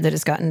so weird that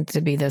it's gotten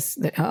to be this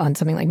on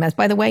something like masks.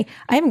 By the way,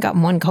 I haven't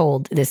gotten one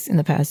cold in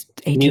the past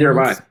 18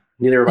 months.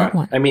 Neither have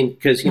I. I mean,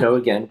 because,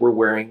 again, we're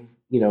wearing,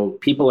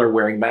 people are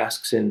wearing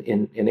masks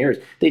in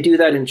areas. They do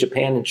that in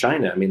Japan and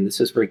China. I mean,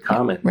 this is very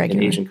common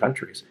in Asian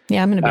countries.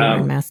 Yeah, I'm going to be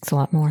wearing masks a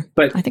lot more.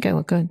 But I think I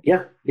look good.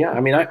 Yeah.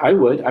 I mean, I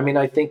would. I mean,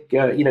 I think,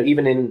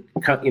 even in,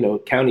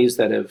 counties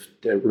that have,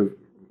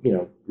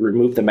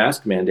 removed the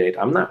mask mandate,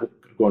 I'm not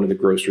going to the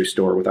grocery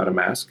store without a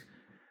mask.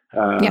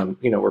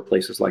 Or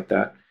places like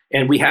that.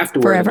 And we have to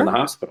wear them in the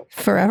hospital.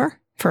 Forever?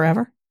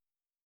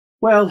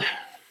 Well,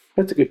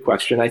 that's a good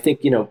question. I think,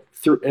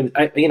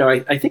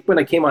 I think when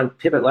I came on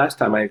Pivot last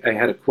time, I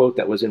had a quote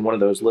that was in one of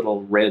those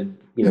little red,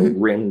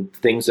 rimmed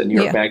things in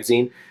New York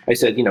Magazine. I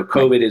said,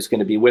 COVID is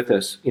going to be with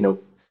us.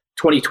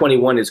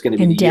 2021 is going to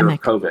be the year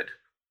of COVID.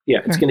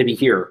 Yeah, it's going to be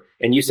here.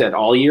 And you said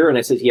all year? And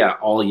I said, yeah,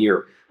 all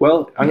year.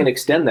 Well, I'm going to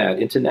extend that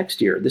into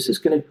next year. This is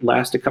going to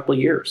last a couple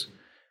of years.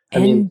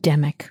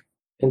 Endemic.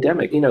 The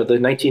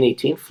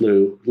 1918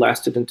 flu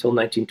lasted until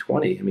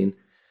 1920. I mean,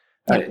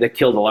 that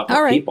killed a lot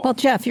more people. Well,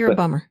 Jeff, you're a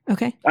bummer.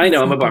 Okay. I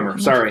know, I'm a bummer.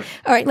 Sorry.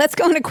 All right, let's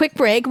go on a quick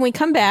break. When we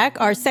come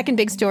back, our second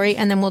big story,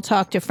 and then we'll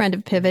talk to a friend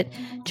of Pivot,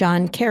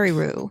 John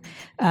Carreyrou,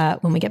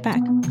 when we get back.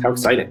 How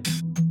exciting.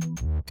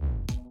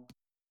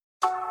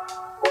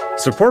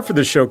 Support for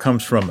this show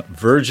comes from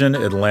Virgin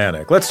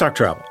Atlantic. Let's talk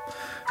travel.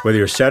 Whether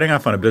you're setting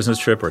off on a business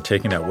trip or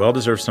taking that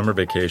well-deserved summer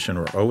vacation,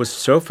 we're always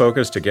so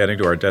focused to getting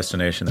to our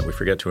destination that we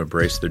forget to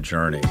embrace the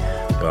journey.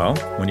 Well,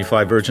 when you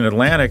fly Virgin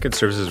Atlantic, it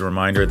serves as a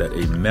reminder that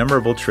a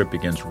memorable trip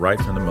begins right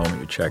from the moment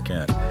you check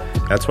in.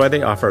 That's why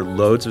they offer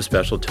loads of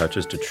special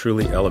touches to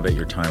truly elevate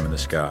your time in the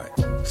sky,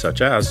 such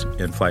as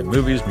in-flight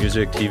movies,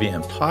 music, TV,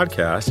 and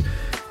podcasts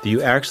that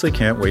you actually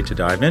can't wait to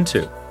dive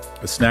into.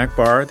 A snack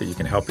bar that you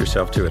can help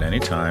yourself to at any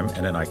time,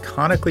 and an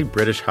iconically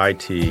British high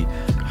tea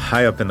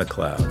high up in the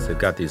clouds. They've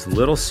got these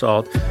little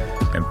salt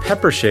and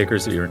pepper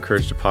shakers that you're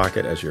encouraged to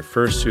pocket as your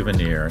first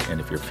souvenir. And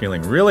if you're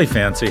feeling really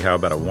fancy, how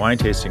about a wine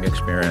tasting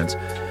experience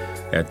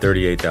at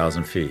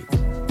 38,000 feet?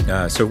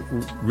 So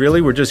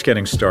really, we're just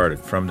getting started.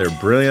 From their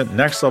brilliant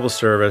next-level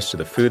service to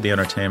the food, the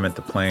entertainment,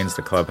 the planes,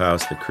 the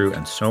clubhouse, the crew,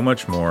 and so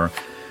much more.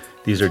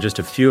 These are just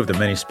a few of the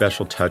many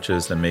special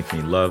touches that make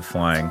me love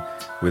flying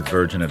with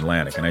Virgin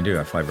Atlantic. And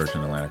I fly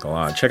Virgin Atlantic a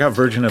lot. Check out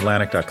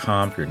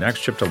virginatlantic.com for your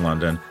next trip to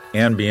London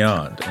and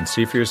beyond, and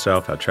see for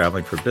yourself how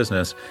traveling for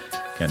business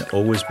can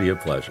always be a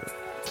pleasure.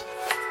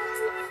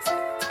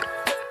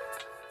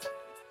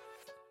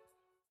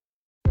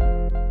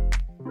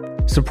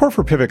 Support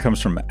for Pivot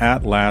comes from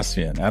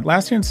Atlassian.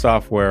 Atlassian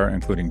software,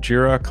 including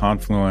Jira,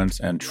 Confluence,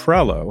 and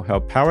Trello,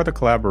 help power the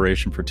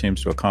collaboration for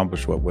teams to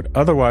accomplish what would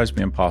otherwise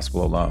be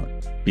impossible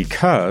alone.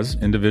 Because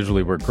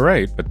individually we're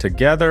great, but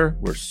together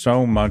we're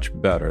so much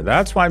better.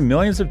 That's why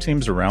millions of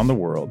teams around the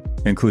world,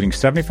 including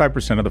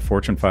 75% of the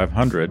Fortune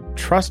 500,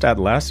 trust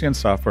Atlassian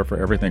software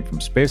for everything from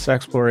space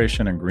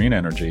exploration and green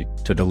energy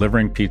to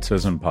delivering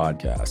pizzas and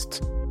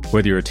podcasts.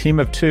 Whether you're a team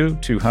of 2,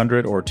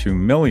 200, or 2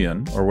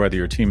 million, or whether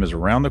your team is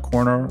around the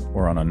corner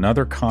or on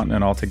another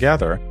continent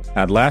altogether,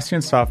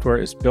 Atlassian software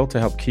is built to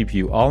help keep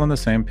you all on the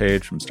same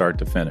page from start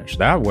to finish.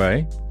 That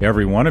way,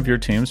 every one of your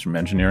teams, from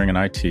engineering and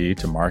IT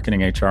to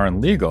marketing, HR, and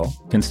legal,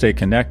 can stay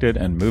connected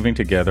and moving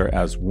together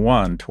as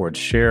one towards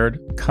shared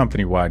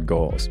company-wide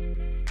goals.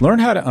 Learn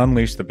how to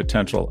unleash the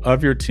potential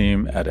of your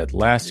team at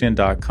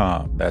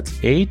Atlassian.com. That's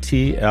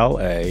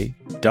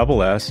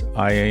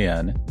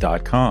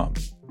ATLASSIAN.com.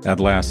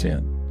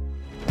 Atlassian.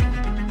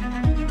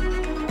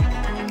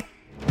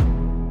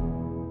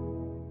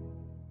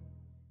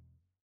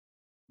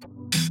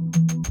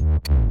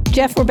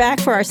 Jeff, we're back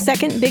for our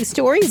second big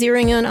story,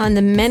 zeroing in on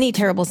the many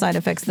terrible side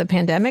effects of the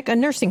pandemic. A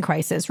nursing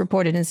crisis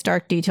reported in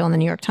stark detail in the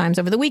New York Times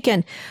over the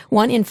weekend.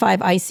 1 in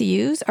 5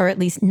 ICUs are at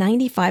least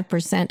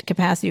 95%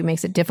 capacity, which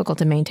makes it difficult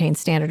to maintain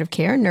standard of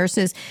care.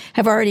 Nurses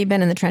have already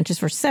been in the trenches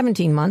for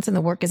 17 months, and the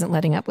work isn't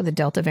letting up with the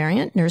Delta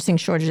variant. Nursing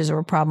shortages were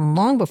a problem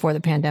long before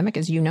the pandemic,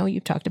 as you know.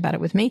 You've talked about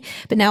it with me.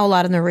 But now a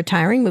lot of them are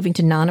retiring, moving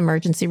to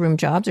non-emergency room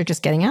jobs, or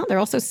just getting out. They're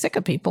also sick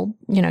of people.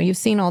 You know, you've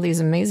seen all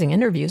these amazing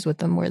interviews with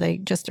them where they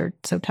just are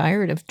so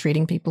tired of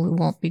treating people who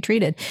won't be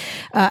treated.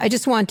 I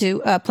just want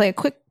to play a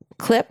quick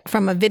clip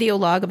from a video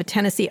log of a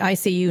Tennessee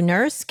ICU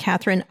nurse,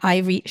 Catherine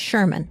Ivy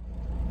Sherman.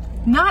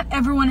 Not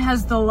everyone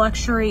has the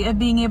luxury of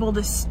being able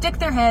to stick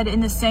their head in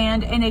the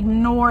sand and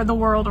ignore the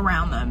world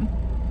around them.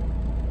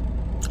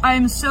 I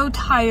am so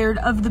tired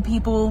of the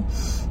people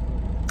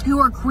who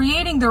are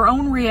creating their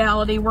own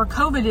reality where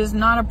COVID is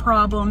not a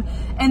problem.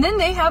 And then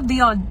they have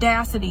the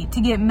audacity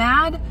to get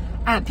mad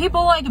at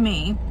people like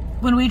me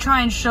when we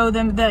try and show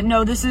them that,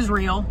 no, this is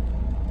real.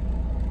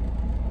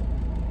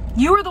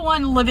 You are the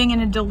one living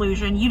in a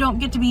delusion. You don't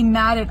get to be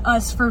mad at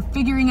us for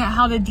figuring out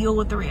how to deal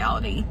with the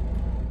reality.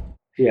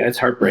 Yeah, it's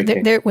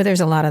heartbreaking. There's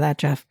a lot of that,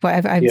 Jeff.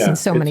 I've seen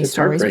so many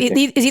stories.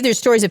 It's either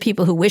stories of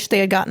people who wish they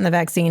had gotten the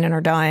vaccine and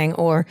are dying,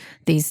 or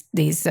these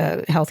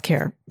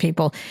healthcare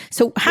people.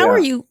 So how are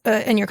you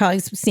and your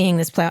colleagues seeing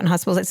this play out in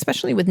hospitals,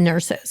 especially with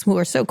nurses who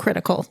are so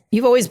critical?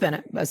 You've always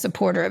been a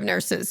supporter of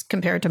nurses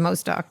compared to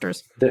most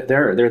doctors.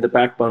 They're the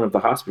backbone of the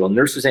hospital.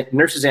 Nurses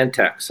and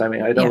techs. I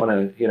mean, I don't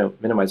want to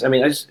minimize. I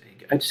mean, I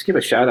just give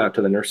a shout out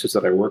to the nurses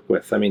that I work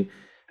with. I mean,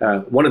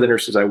 one of the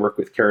nurses I work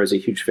with, Kara, is a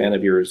huge fan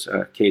of yours,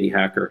 Katie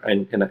Hacker,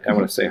 and I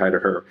want to say hi to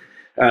her.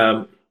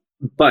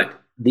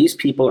 But these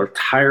people are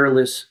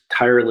tireless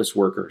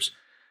workers,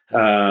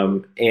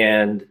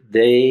 and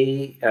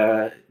they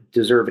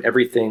deserve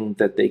everything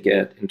that they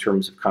get in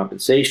terms of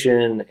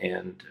compensation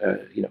and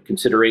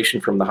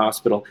consideration from the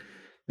hospital.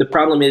 The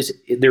problem is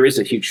there is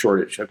a huge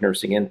shortage of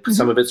nursing, and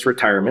some of it's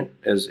retirement,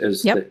 as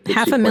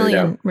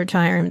 500,000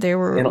 retire. There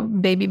were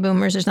baby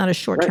boomers. There's not a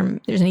short term.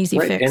 There's an easy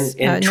fix.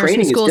 And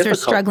nursing schools is are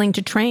struggling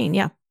to train.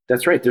 Yeah,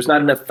 that's right. There's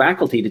not enough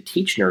faculty to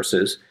teach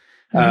nurses.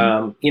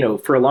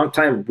 For a long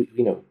time,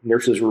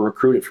 nurses were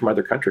recruited from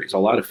other countries. A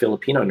lot of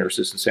Filipino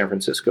nurses in San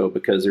Francisco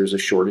because there's a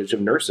shortage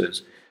of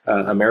nurses,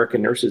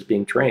 American nurses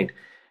being trained,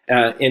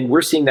 and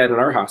we're seeing that in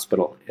our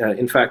hospital.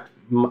 In fact,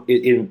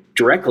 it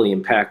directly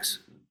impacts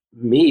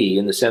me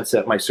in the sense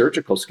that my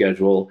surgical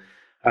schedule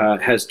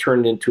has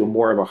turned into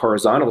more of a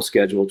horizontal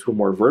schedule to a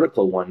more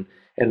vertical one.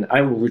 And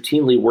I'm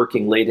routinely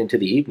working late into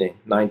the evening,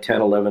 9,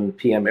 10, 11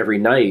 p.m. every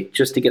night,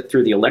 just to get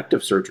through the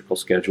elective surgical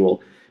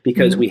schedule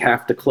because we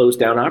have to close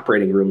down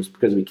operating rooms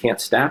because we can't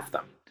staff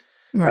them.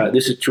 Right.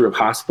 This is true of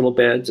hospital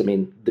beds. I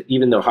mean,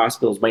 even though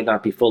hospitals might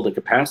not be full to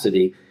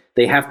capacity,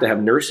 they have to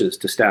have nurses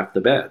to staff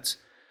the beds.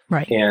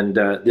 Right. And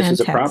this is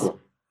a problem.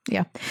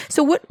 Yeah.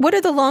 So what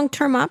are the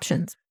long-term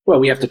options? Well,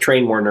 we have to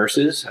train more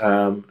nurses.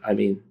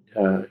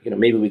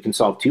 Maybe we can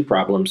solve two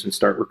problems and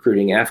start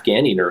recruiting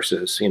Afghani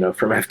nurses,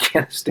 from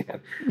Afghanistan,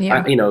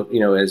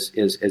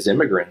 as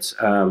immigrants.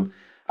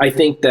 I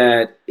think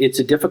that it's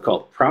a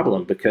difficult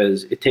problem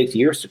because it takes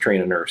years to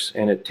train a nurse,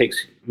 and it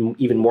takes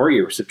even more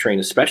years to train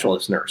a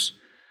specialist nurse.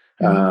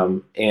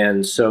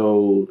 And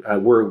so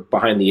we're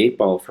behind the eight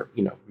ball for,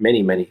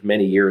 many, many,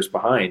 many years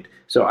behind.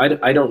 So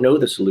I don't know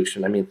the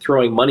solution. I mean,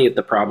 throwing money at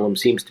the problem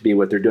seems to be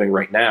what they're doing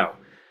right now.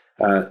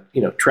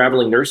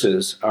 Traveling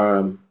nurses,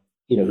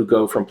 who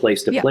go from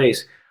place to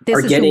place.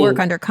 This is who work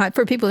under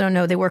for people who don't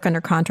know, they work under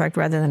contract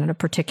rather than at a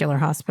particular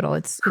hospital.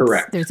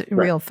 Correct. There's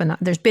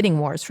there's bidding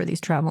wars for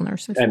these travel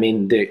nurses. I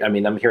mean,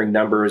 I'm hearing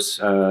numbers,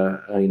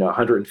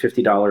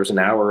 $150 an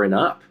hour and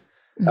up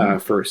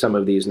for some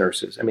of these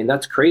nurses. I mean,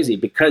 that's crazy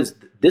because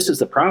this is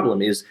the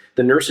problem: is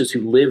the nurses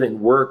who live and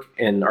work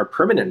and are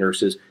permanent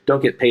nurses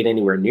don't get paid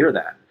anywhere near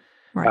that.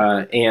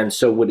 Right. And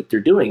so what they're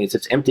doing is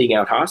it's emptying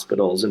out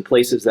hospitals in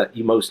places that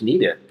you most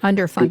need it.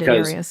 Underfunded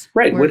areas.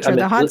 Right. Which are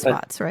the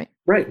hotspots, right?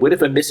 Right. What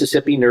if a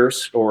Mississippi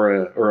nurse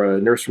or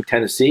a nurse from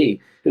Tennessee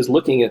is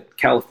looking at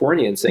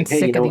California and saying,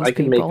 hey, I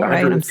can make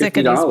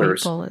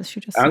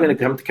 $150. I'm going to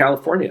come to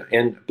California.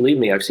 And believe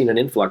me, I've seen an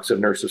influx of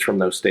nurses from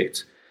those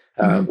states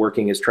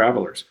working as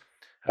travelers.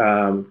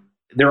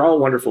 They're all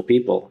wonderful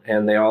people,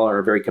 and they all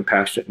are very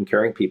compassionate and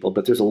caring people,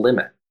 but there's a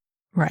limit.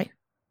 Right.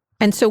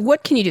 And so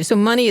what can you do? So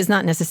money is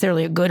not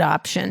necessarily a good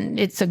option.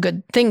 It's a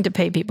good thing to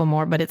pay people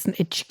more, but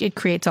it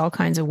creates all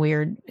kinds of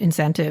weird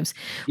incentives.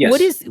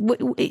 Yes.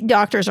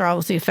 Doctors are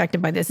obviously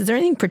affected by this. Is there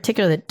anything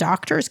particular that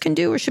doctors can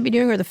do or should be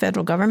doing, or the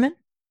federal government?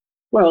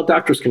 Well,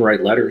 doctors can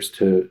write letters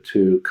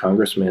to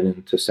congressmen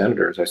and to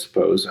senators, I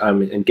suppose,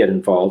 and get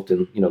involved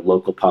in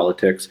local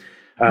politics.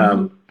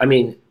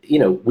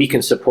 We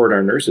can support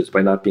our nurses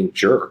by not being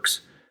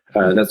jerks.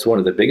 That's one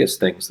of the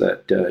biggest things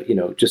that,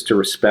 just to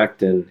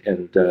respect and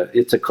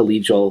it's a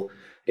collegial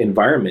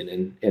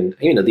environment and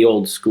the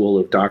old school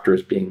of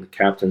doctors being the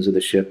captains of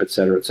the ship, et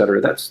cetera,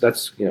 that's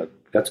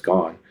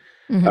gone.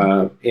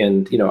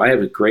 Mm-hmm. I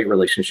have a great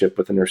relationship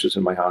with the nurses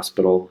in my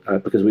hospital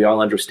because we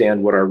all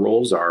understand what our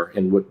roles are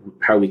and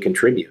how we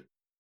contribute.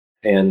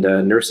 And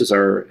nurses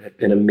are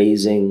an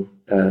amazing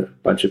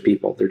bunch of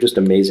people. They're just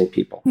amazing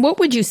people. What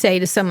would you say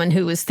to someone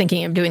who was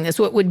thinking of doing this?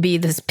 What would be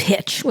this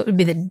pitch? What would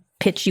be the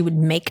pitch you would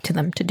make to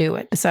them to do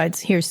it, besides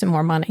here's some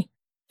more money?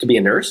 To be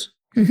a nurse?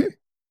 Mm-hmm.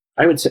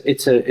 I would say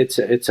it's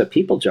a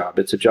people job.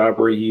 It's a job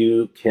where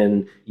you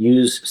can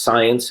use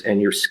science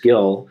and your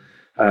skill,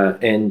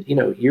 and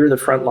you're the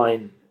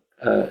frontline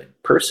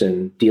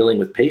person dealing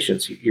with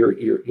patients.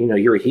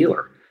 You're a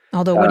healer.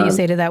 Although, what do you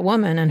say to that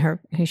woman and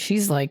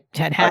she's like,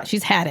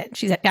 she's had it.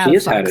 She's out of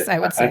fucks, I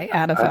would say,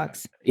 out of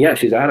fucks. Yeah,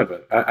 she's out of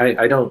it.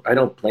 I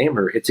don't blame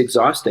her. It's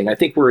exhausting. I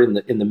think we're in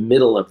the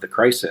middle of the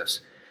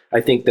crisis.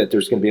 I think that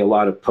there's going to be a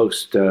lot of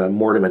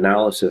post-mortem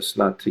analysis,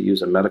 not to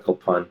use a medical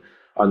pun,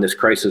 on this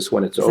crisis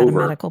when it's over. Is that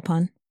a medical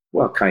pun?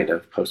 Well, kind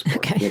of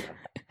post-mortem. Okay.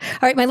 All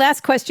right, my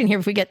last question here,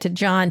 if we get to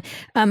John.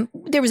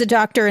 There was a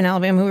doctor in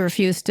Alabama who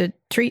refused to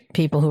treat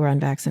people who were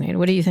unvaccinated.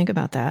 What do you think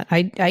about that?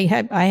 I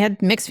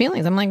had mixed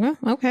feelings. I'm like, well,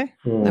 okay,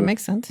 that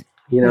makes sense.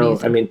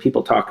 I mean,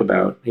 people talk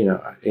about,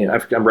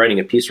 I'm writing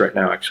a piece right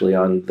now, actually,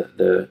 on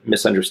the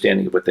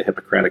misunderstanding of what the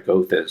Hippocratic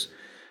Oath is.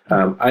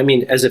 I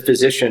mean, as a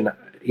physician,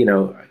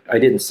 I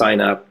didn't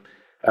sign up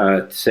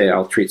to say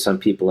I'll treat some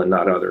people and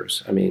not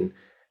others. I routinely,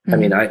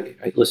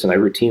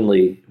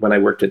 when I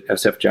worked at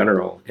SF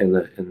General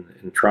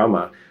in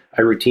trauma,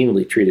 I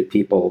routinely treated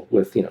people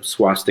with,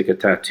 swastika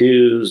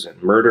tattoos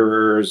and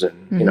murderers.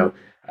 And,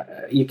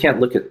 you can't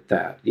look at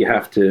that. You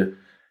have to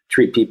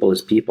treat people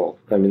as people.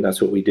 I mean,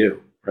 that's what we do.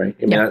 Right.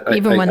 I mean,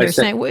 even when they're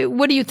saying,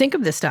 what do you think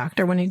of this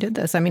doctor when he did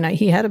this? I mean,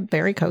 he had a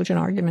very cogent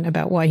argument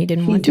about why he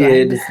didn't want to. He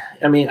did.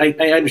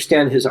 I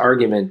understand his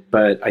argument,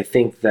 but I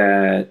think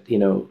that,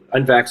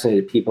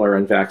 unvaccinated people are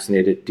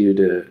unvaccinated due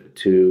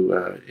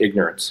to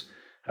ignorance.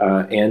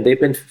 And they've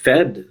been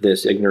fed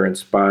this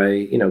ignorance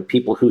by,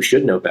 people who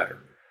should know better.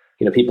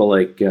 People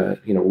like,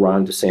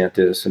 Ron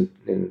DeSantis and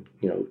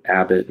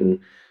Abbott and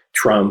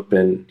Trump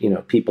and,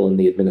 people in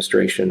the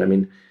administration. I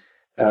mean,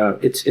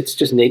 it's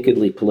just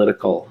nakedly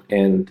political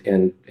and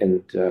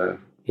to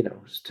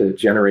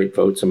generate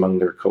votes among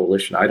their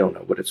coalition. I don't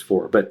know what it's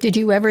for. But did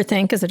you ever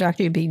think as a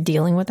doctor you'd be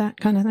dealing with that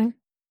kind of thing?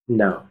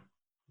 No.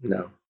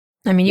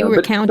 I mean, you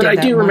recounted but I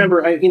do one.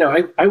 remember. I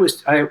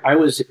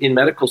was in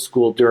medical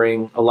school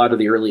during a lot of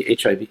the early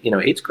HIV,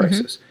 AIDS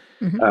crisis,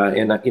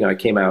 and I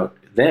came out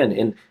then.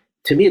 And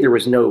to me, there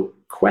was no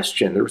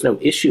question, there was no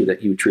issue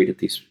that you treated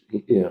these.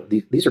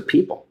 These are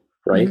people,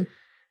 right? Mm-hmm.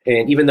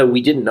 And even though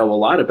we didn't know a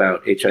lot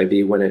about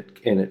HIV when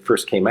it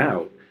first came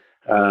out,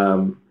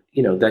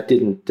 that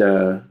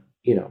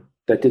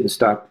didn't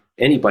stop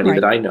anybody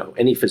that I know,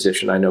 any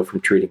physician I know,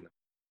 from treating them.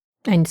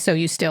 And so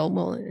you still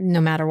will,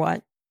 no matter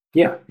what.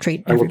 Yeah,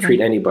 treat I will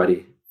treat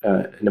anybody,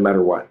 no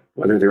matter what,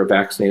 whether they're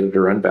vaccinated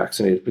or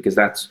unvaccinated, because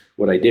that's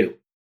what I do.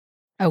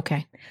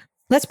 Okay,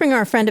 let's bring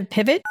our friend of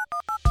Pivot.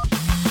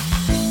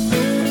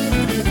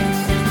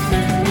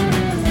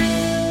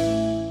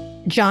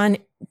 John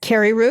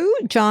Carreyrou.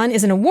 John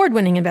is an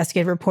award-winning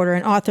investigative reporter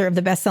and author of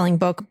the best-selling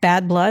book,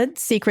 Bad Blood,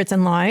 Secrets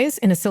and Lies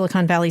in a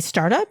Silicon Valley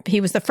Startup.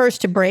 He was the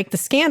first to break the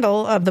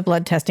scandal of the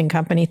blood testing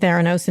company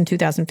Theranos in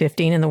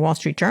 2015 in the Wall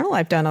Street Journal.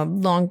 I've done a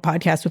long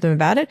podcast with him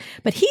about it,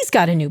 but he's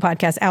got a new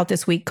podcast out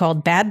this week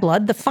called Bad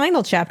Blood, the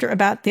final chapter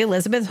about the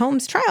Elizabeth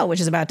Holmes trial,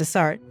 which is about to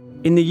start.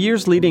 In the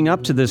years leading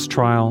up to this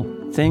trial,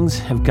 things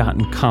have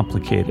gotten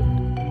complicated.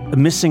 A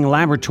missing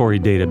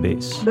laboratory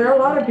database. There are a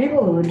lot of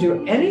people who would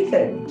do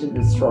anything to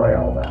destroy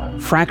all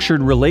that.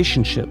 Fractured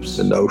relationships.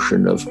 The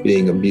notion of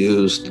being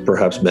abused,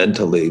 perhaps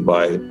mentally,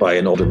 by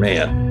an older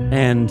man.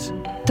 And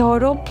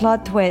total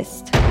plot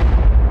twist.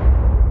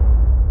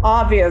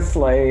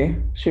 Obviously,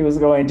 she was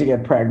going to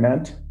get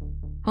pregnant.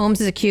 Holmes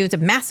is accused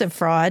of massive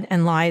fraud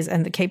and lies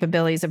and the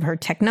capabilities of her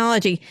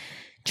technology.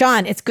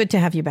 John, it's good to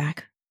have you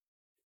back.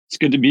 It's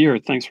good to be here.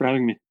 Thanks for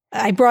having me.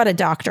 I brought a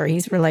doctor.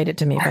 He's related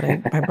to me, but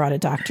I brought a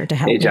doctor to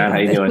help me. Hey, John, how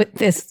you doing?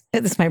 This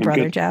is my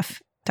brother,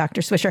 Jeff, Dr.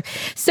 Swisher.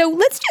 So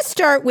let's just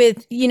start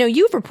with,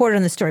 you've reported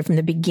on the story from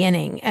the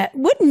beginning.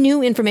 What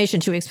new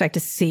information should we expect to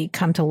see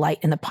come to light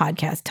in the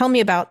podcast? Tell me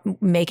about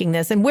making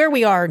this and where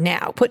we are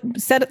now.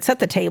 Set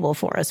the table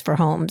for us for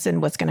Holmes and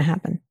what's going to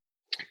happen.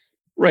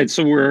 Right.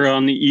 So we're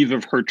on the eve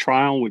of her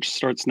trial, which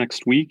starts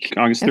next week,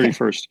 August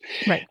 31st.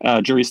 Right.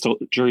 Jury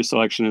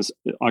selection is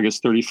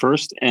August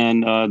 31st.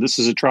 And this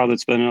is a trial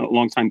that's been a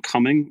long time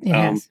coming.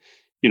 Yes.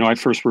 I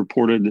first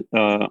reported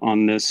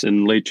on this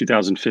in late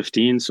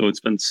 2015. So it's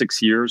been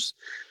 6 years.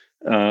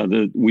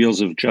 The wheels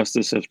of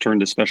justice have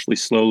turned especially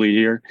slowly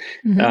here.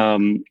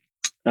 Mm-hmm.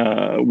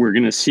 We're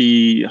going to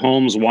see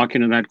Holmes walk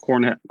into that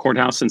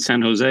courthouse in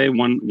San Jose.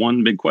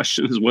 One big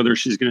question is whether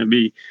she's going to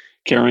be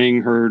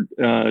carrying her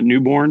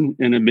newborn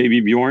in a baby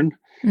Bjorn.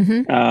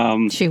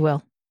 Mm-hmm. She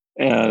will.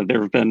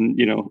 There have been,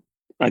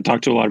 I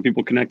talked to a lot of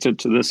people connected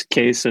to this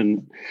case,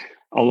 and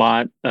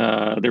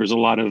there's a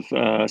lot of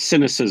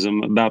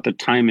cynicism about the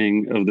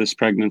timing of this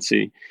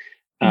pregnancy.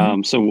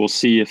 So we'll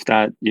see if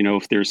that,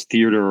 if there's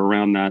theater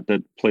around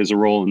that plays a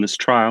role in this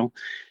trial.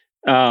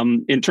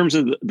 In terms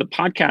of the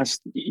podcast,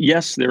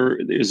 yes, there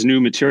is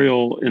new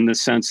material in the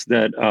sense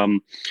that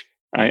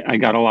I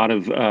got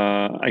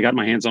I got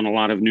my hands on a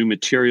lot of new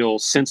material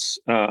since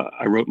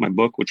I wrote my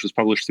book, which was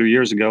published 3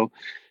 years ago.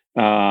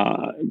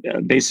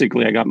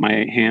 Basically, I got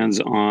my hands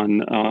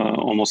on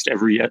almost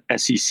every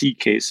SEC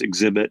case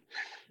exhibit.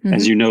 Mm-hmm.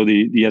 As you know,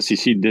 the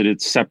SEC did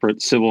its separate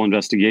civil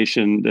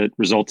investigation that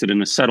resulted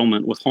in a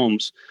settlement with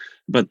Holmes.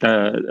 But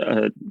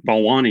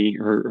Balwani,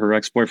 her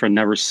ex-boyfriend,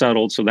 never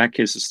settled, so that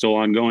case is still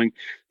ongoing.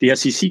 The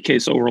SEC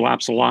case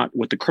overlaps a lot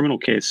with the criminal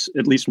case,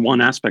 at least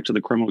one aspect of the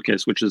criminal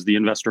case, which is the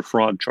investor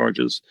fraud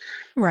charges.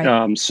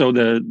 Right. So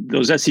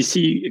those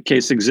SEC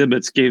case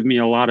exhibits gave me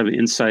a lot of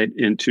insight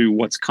into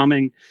what's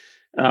coming.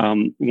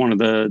 One of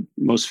the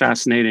most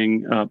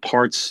fascinating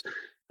parts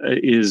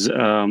is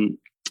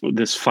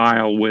this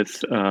file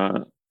with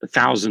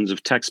thousands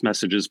of text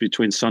messages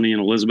between Sonny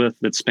and Elizabeth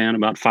that span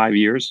about 5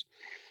 years.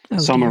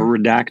 Some are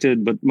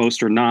redacted, but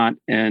most are not.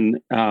 And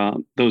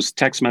those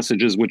text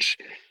messages, which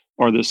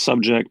are the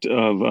subject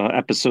of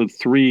episode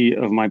 3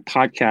 of my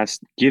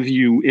podcast, give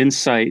you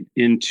insight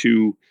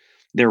into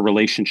their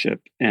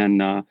relationship.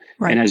 And and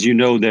as you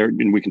know,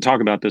 and we can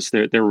talk about this,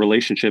 their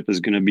relationship is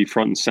going to be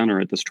front and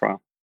center at this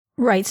trial.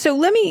 Right. So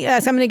let me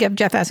ask, I'm going to give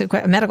Jeff ask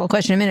a medical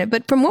question in a minute,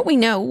 but from what we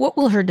know, what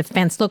will her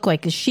defense look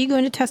like? Is she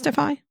going to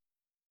testify?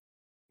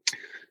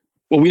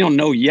 Well, we don't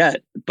know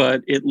yet,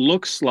 but it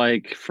looks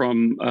like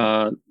from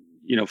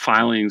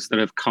filings that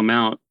have come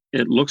out,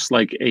 it looks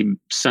like a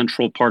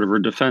central part of her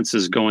defense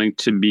is going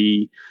to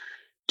be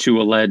to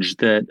allege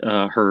that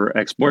her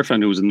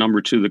ex-boyfriend, who was the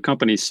number 2 of the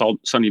company,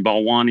 Sunny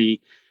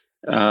Balwani,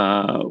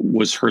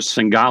 was her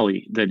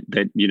Svengali,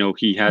 that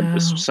he had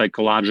this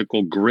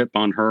psychological grip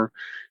on her.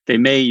 They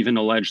may even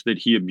allege that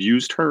he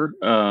abused her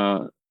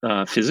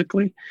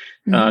physically.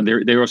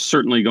 They are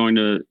certainly going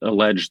to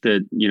allege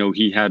that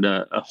he had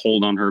a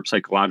hold on her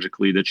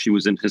psychologically, that she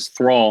was in his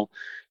thrall,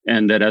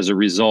 and that as a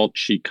result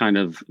she kind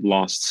of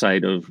lost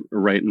sight of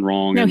right and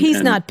wrong. No, this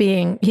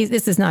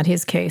is not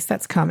his case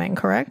that's coming,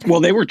 correct?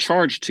 Well, they were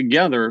charged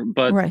together,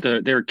 but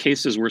their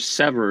cases were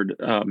severed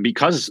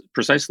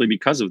precisely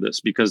because of this,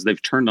 because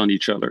they've turned on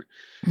each other.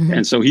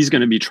 And so he's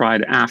going to be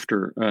tried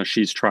after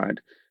she's tried.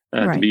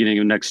 At the beginning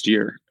of next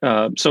year.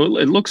 So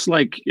it looks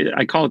like,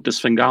 I call it the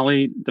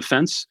Svengali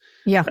defense.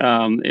 Yeah.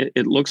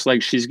 It looks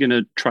like she's going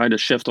to try to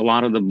shift a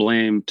lot of the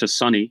blame to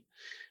Sunny.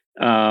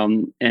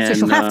 And so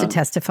she'll have to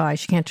testify.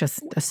 She can't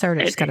just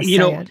assert it. She's got to say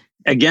it.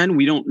 Again,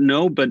 we don't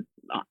know, but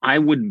I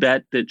would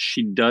bet that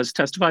she does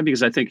testify,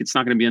 because I think it's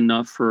not going to be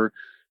enough for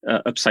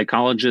a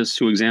psychologist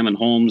who examined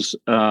Holmes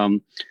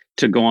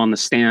to go on the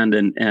stand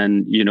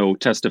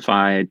and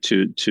testify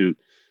to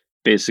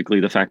basically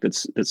the fact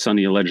that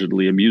Sunny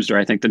allegedly abused her.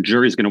 I think the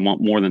jury's going to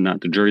want more than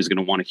that. The jury's going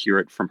to want to hear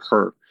it from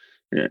her.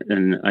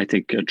 And I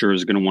think a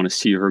juror's going to want to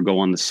see her go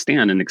on the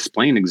stand and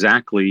explain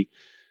exactly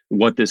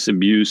what this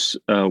abuse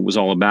was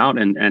all about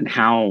and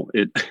how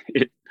it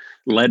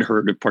led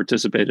her to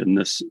participate in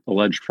this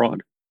alleged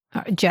fraud.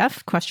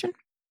 Jeff, question?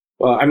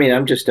 Well, I mean,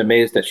 I'm just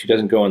amazed that she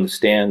doesn't go on the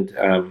stand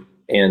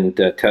and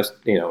test,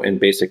 and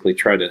basically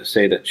try to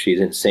say that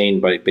she's insane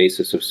by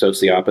basis of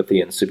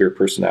sociopathy and severe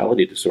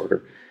personality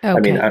disorder. Okay. I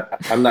mean,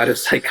 I'm not a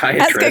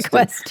psychiatrist. That's a good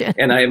question.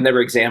 And I have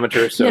never examined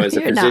her. So as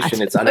a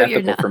physician, it's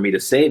unethical for me to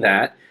say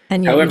that.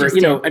 And however,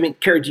 I mean,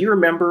 Kara, do you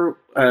remember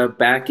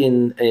back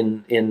in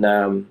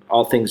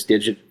All Things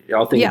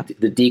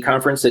the D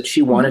conference, that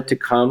she wanted to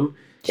come?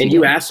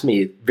 You asked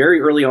me very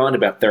early on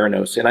about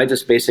Theranos, and I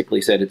just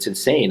basically said it's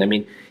insane. I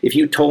mean, if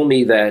you told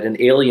me that an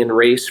alien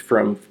race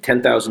from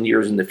 10,000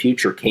 years in the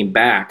future came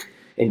back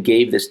and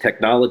gave this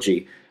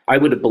technology, I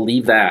would have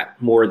believed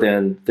that more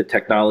than the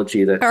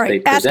technology that they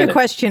presented. Ask a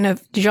question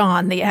of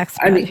John, the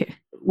expert.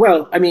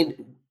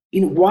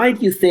 Why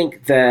do you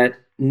think that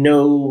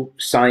no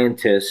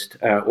scientist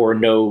or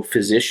no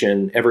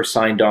physician ever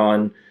signed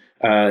on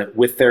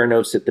with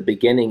Theranos at the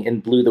beginning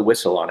and blew the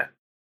whistle on it?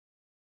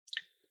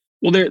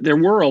 Well, there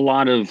were a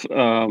lot of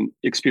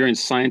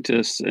experienced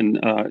scientists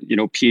and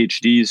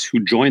PhDs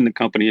who joined the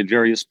company at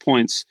various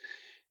points,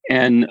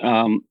 and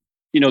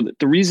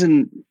the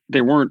reason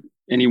there weren't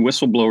any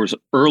whistleblowers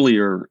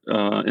earlier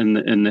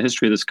in the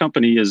history of this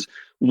company is,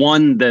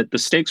 one, that the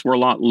stakes were a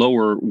lot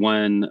lower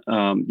when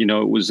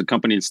it was a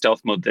company in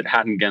stealth mode that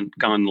hadn't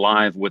gone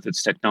live with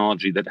its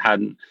technology, that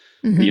hadn't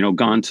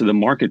gone to the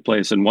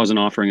marketplace and wasn't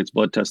offering its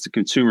blood test to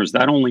consumers.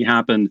 That only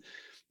happened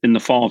in the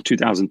fall of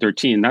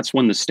 2013. That's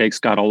when the stakes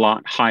got a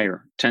lot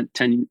higher,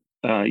 10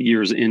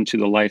 years into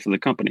the life of the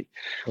company.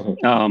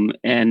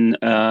 And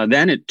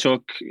then it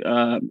took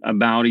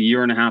about a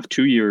year and a half,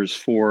 2 years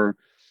for,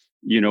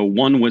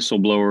 one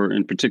whistleblower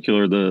in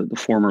particular, the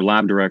former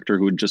lab director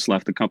who had just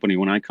left the company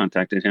when I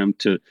contacted him,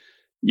 to,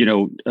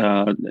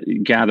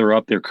 gather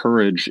up their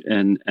courage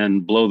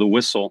and blow the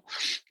whistle.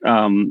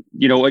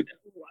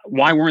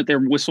 Why weren't there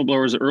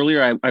whistleblowers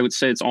earlier? I would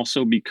say it's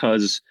also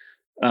because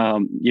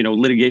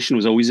litigation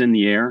was always in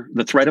the air.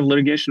 The threat of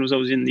litigation was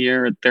always in the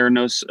air at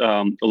Theranos.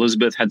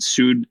 Elizabeth had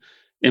sued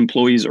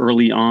employees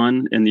early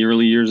on in the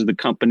early years of the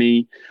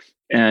company,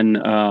 and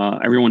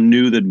everyone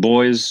knew that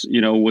Boyes,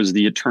 was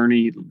the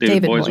attorney.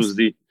 David Boyes was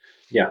the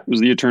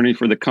attorney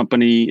for the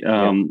company.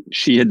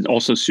 She had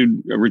also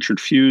sued Richard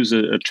Fuse,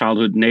 a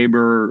childhood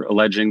neighbor,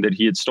 alleging that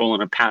he had stolen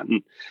a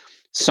patent.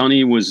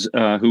 Sunny was,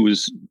 who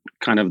was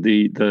kind of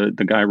the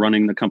guy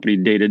running the company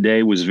day to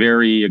day, was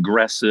very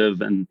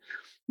aggressive and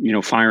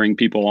firing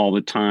people all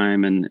the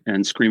time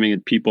and screaming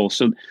at people.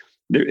 So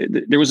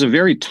there was a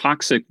very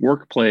toxic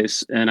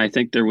workplace, and I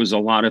think there was a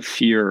lot of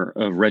fear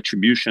of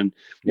retribution.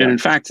 Yeah. And in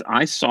fact,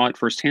 I saw it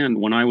firsthand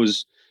when I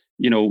was,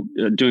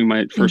 doing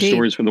my first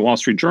stories for the Wall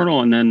Street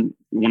Journal, and then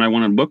when I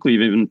went on book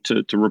leave, even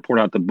to report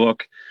out the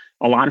book,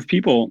 a lot of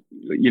people,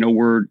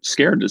 were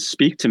scared to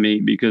speak to me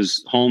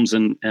because Holmes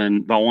and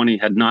Balwani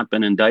had not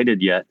been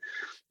indicted yet,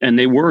 and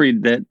they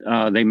worried that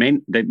they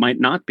might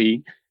not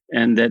be,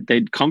 and that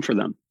they'd come for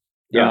them.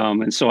 Yeah.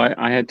 And so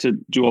I had to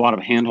do a lot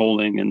of hand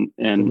holding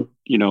and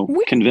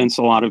convince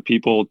a lot of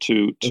people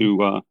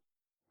to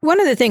One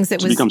of the things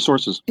that to become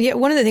sources. Yeah,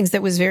 one of the things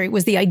that was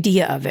the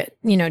idea of it.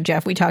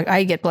 Jeff,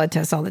 I get blood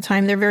tests all the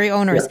time. They're very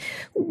onerous. Yeah.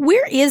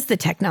 Where is the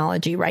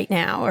technology right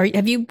now? Or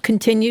have you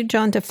continued,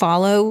 John, to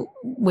follow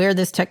where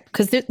this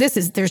because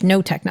there's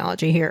no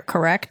technology here,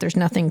 correct? There's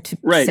nothing to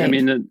right. save. I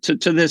mean,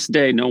 to this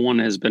day, no one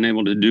has been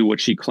able to do what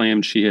she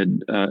claimed she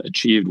had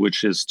achieved,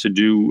 which is to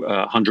do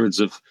hundreds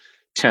of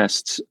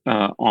tests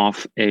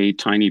off a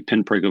tiny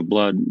pinprick of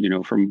blood,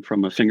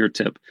 from a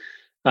fingertip.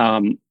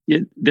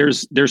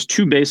 There's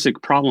two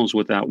basic problems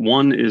with that.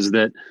 One is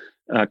that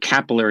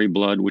capillary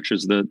blood, which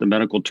is the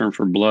medical term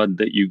for blood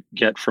that you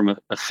get from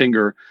a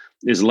finger,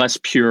 is less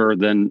pure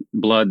than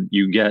blood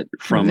you get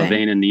from a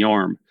vein in the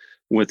arm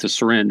with a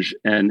syringe,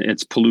 and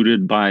it's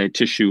polluted by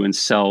tissue and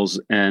cells,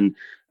 and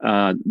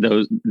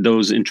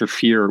those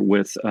interfere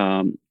with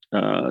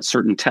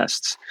certain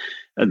tests.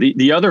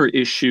 The other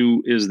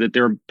issue is that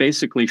there are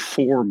basically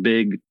four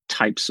big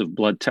types of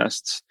blood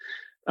tests,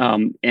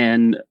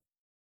 and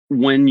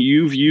when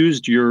you've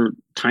used your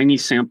tiny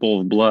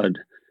sample of blood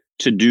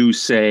to do,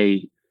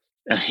 say,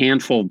 a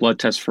handful of blood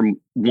tests from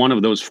one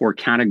of those four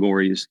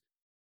categories,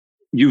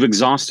 you've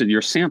exhausted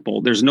your sample.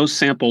 There's no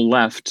sample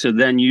left to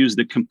then use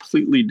the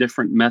completely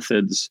different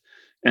methods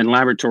and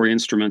laboratory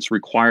instruments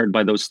required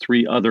by those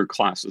three other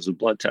classes of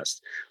blood tests.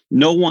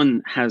 No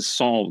one has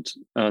solved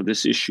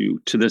this issue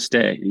to this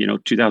day.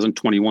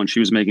 2021, she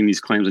was making these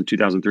claims in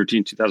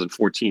 2013,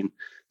 2014.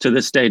 To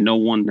this day, no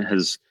one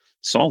has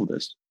solved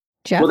this.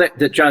 Jeff? Well,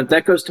 John,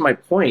 that goes to my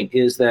point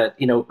is that,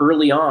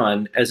 early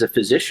on as a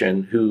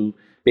physician who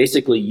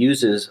basically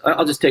uses,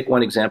 I'll just take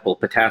one example,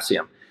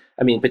 potassium.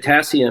 I mean,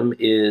 potassium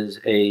is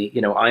a,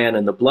 ion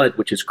in the blood,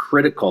 which is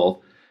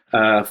critical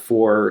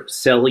for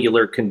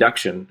cellular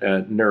conduction,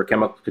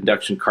 neurochemical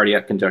conduction,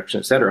 cardiac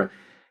conduction, et cetera.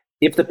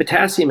 If the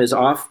potassium is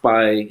off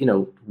by,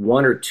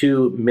 1 or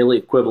 2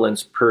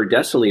 milliequivalents per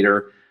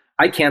deciliter,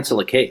 I cancel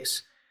a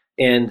case.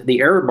 And the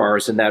error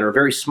bars in that are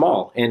very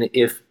small. And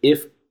if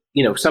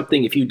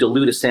you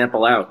dilute a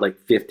sample out like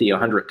 50,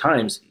 100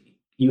 times,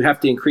 you have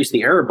to increase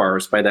the error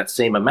bars by that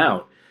same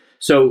amount.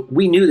 So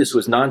we knew this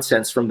was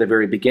nonsense from the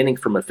very beginning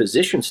from a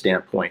physician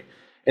standpoint.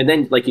 And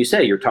then, like you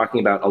say, you're talking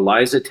about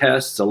ELISA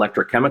tests,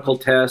 electrochemical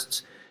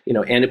tests,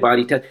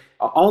 antibody tests,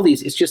 all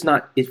these. It's just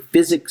not,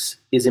 physics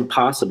is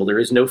impossible. There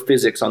is no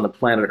physics on the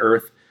planet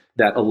Earth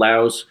that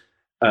allows,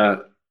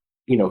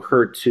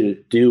 her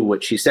to do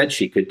what she said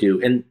she could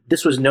do. And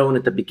this was known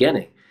at the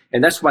beginning.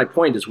 And that's my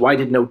point is, why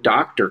did no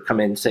doctor come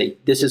in and say,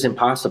 this is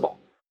impossible?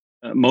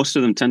 Most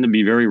of them tend to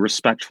be very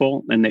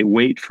respectful, and they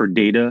wait for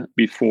data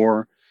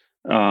before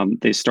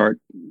they start,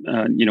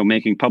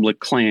 making public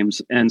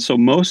claims. And so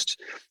most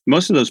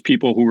of those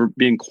people who were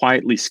being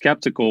quietly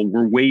skeptical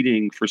were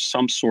waiting for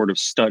some sort of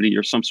study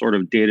or some sort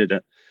of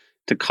data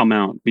to come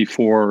out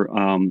before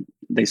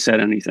they said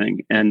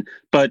anything.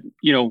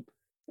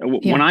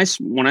 When I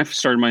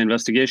started my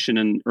investigation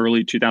in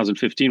early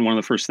 2015, one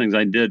of the first things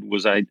I did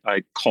was I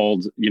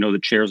called, the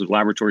chairs of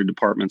laboratory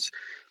departments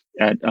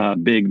at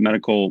big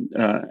medical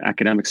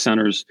academic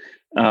centers.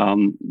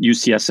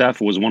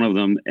 UCSF was one of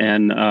them.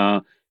 And,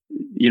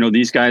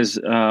 these guys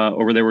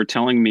over there were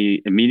telling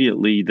me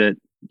immediately that,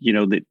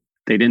 that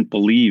they didn't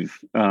believe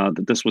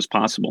that this was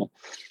possible.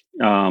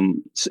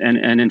 And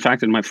in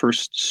fact, in my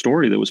first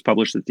story that was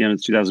published at the end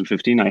of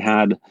 2015, I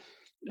had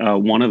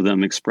one of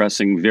them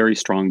expressing very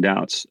strong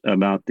doubts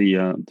about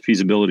the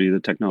feasibility of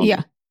the technology.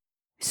 Yeah.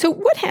 So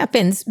what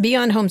happens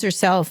beyond Holmes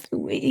herself?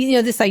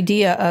 This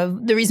idea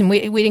of the reason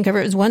we didn't cover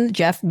it was, one,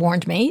 Jeff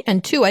warned me,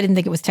 and two, I didn't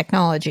think it was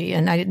technology,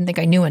 and I didn't think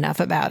I knew enough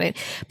about it.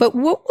 But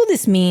what will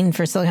this mean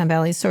for Silicon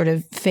Valley's sort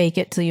of fake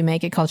it till you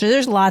make it culture?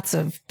 There's lots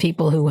of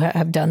people who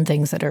have done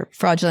things that are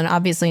fraudulent,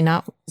 obviously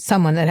not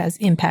someone that has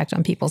impact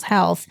on people's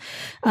health.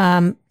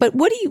 But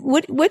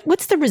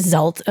what's the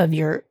result of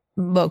your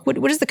book?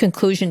 What is the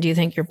conclusion, do you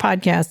think, your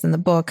podcast and the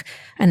book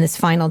and this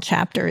final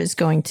chapter is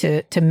going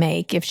to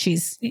make? Do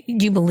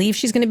you believe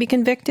she's going to be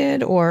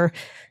convicted, or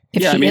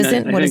if she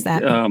isn't, what does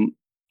that mean?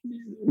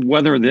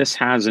 Whether this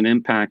has an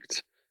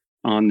impact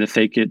on the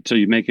fake it till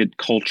you make it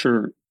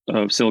culture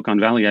of Silicon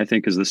Valley, I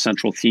think, is the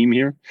central theme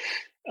here.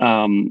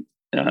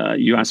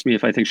 You asked me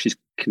if I think she's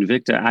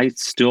convicted. I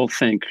still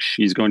think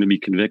she's going to be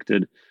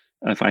convicted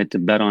if I had to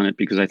bet on it,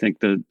 because I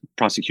think the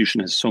prosecution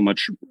has so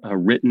much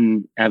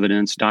written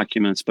evidence,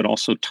 documents, but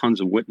also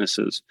tons of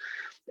witnesses.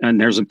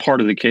 And there's a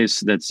part of the case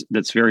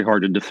that's very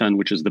hard to defend,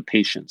 which is the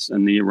patients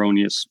and the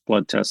erroneous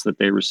blood tests that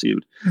they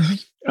received.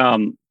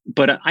 Mm-hmm.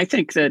 But I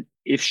think that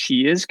if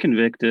she is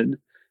convicted,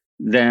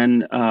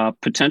 then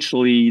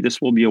potentially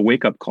this will be a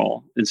wake-up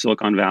call in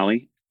Silicon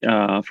Valley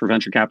for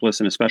venture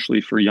capitalists and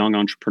especially for young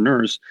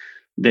entrepreneurs,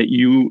 that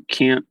you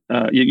can't,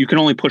 you can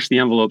only push the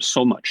envelope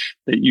so much,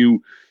 that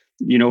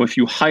if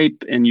you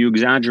hype and you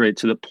exaggerate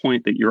to the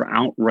point that you're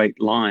outright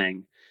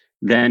lying,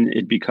 then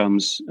it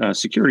becomes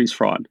securities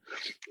fraud.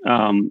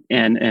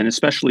 And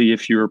especially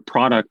if your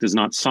product is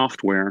not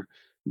software,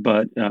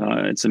 but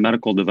it's a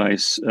medical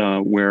device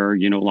where,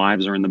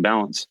 lives are in the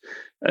balance.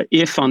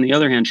 If, on the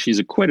other hand, she's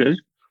acquitted,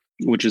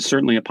 which is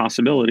certainly a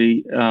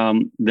possibility,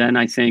 then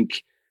I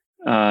think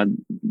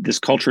this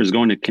culture is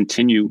going to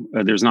continue.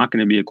 There's not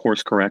going to be a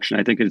course correction.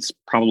 I think it's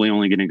probably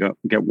only going to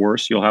get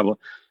worse. You'll have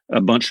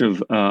a bunch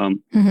of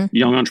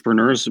young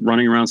entrepreneurs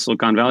running around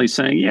Silicon Valley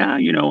saying, yeah,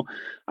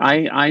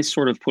 I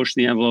sort of pushed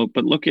the envelope,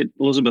 but look at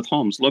Elizabeth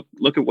Holmes.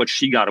 Look at what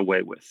she got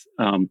away with.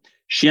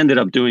 She ended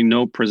up doing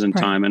no prison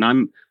time, and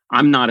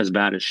I'm not as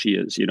bad as she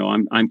is.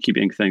 I'm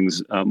keeping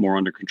things more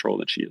under control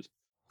than she is.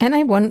 And I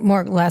have one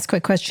more last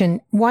quick question.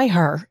 Why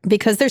her?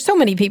 Because there's so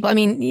many people. I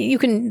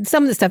mean,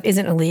 some of the stuff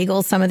isn't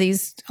illegal. Some of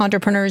these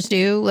entrepreneurs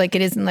do. Like,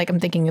 it isn't like I'm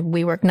thinking of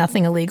WeWork,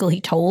 nothing illegal. He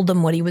told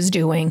them what he was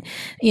doing.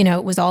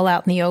 It was all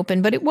out in the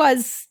open, but it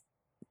was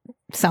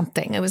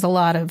something. It was a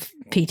lot of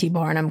P.T.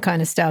 Barnum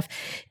kind of stuff.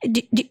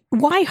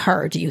 Why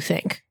her, do you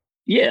think?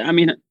 Yeah, I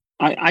mean,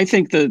 I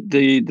think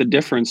the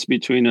difference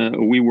between a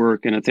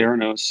WeWork and a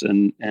Theranos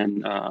and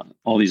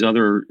all these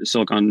other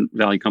Silicon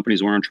Valley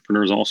companies where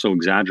entrepreneurs also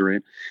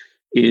exaggerate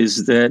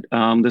is that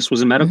this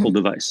was a medical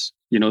device.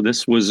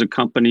 This was a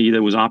company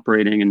that was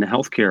operating in the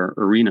healthcare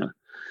arena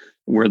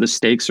where the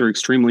stakes are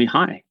extremely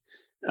high.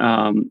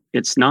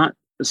 It's not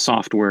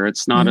software.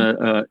 It's not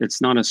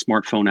it's not a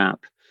smartphone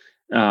app.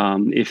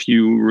 If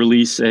you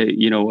release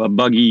a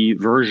buggy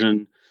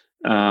version,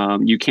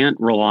 you can't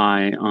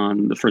rely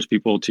on the first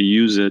people to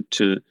use it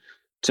to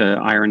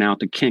iron out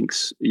the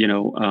kinks.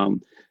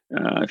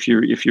 If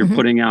you're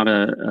putting out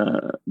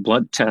a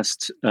blood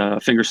test,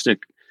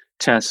 fingerstick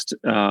test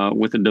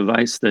with a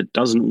device that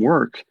doesn't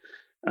work,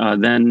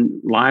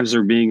 then lives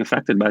are being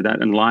affected by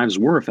that, and lives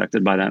were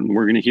affected by that. And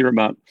we're going to hear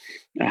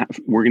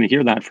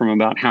that from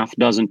about half a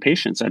dozen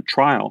patients at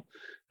trial.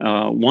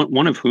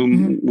 One of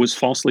whom was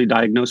falsely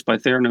diagnosed by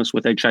Theranos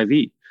with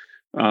HIV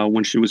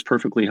when she was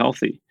perfectly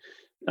healthy.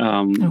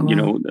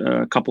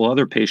 A couple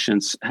other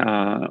patients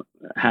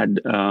had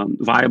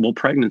viable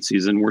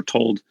pregnancies and were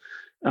told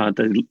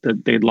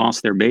that they'd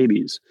lost their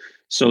babies.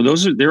 So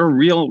there are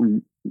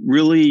really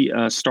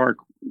stark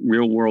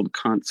real world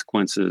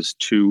consequences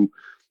to,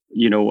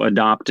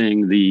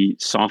 adopting the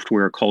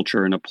software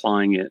culture and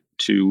applying it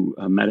to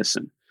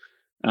medicine.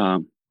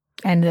 And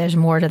there's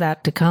more to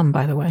that to come,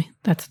 by the way.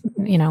 That's,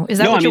 is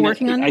that what you're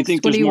working on? I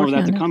think there's more of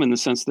that to come in the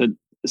sense that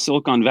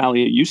Silicon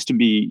Valley, it used to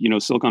be,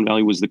 Silicon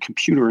Valley was the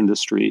computer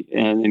industry.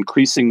 And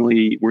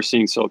increasingly, we're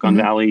seeing Silicon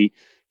Valley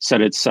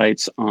set its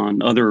sights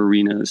on other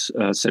arenas,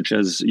 such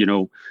as,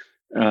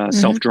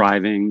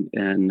 self-driving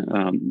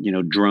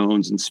and,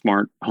 drones and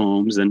smart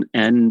homes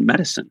and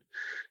medicine.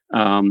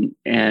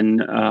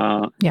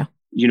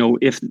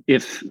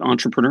 If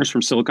entrepreneurs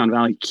from Silicon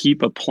Valley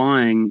keep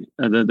applying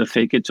the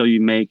fake it till you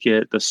make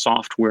it, the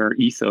software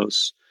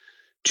ethos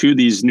to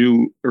these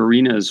new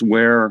arenas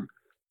where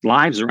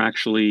lives are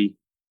actually,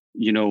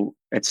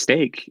 at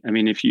stake. I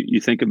mean, if you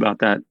think about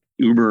that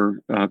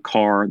Uber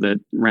car that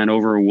ran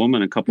over a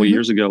woman a couple of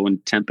years ago in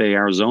Tempe,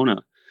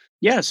 Arizona.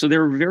 Yeah, so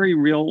there are very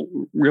real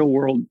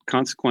world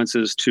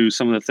consequences to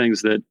some of the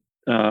things that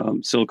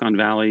Silicon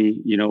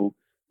Valley,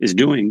 is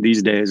doing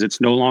these days.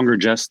 It's no longer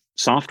just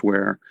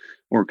software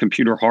or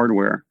computer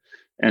hardware.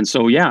 And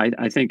so, yeah,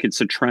 I think it's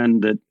a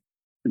trend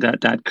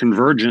that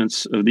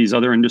convergence of these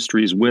other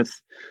industries with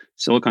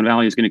Silicon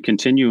Valley is going to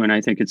continue. And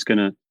I think it's going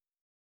to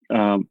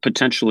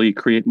potentially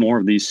create more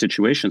of these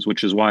situations,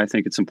 which is why I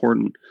think it's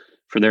important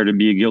for there to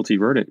be a guilty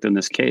verdict in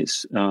this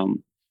case.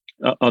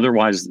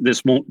 Otherwise,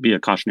 this won't be a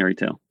cautionary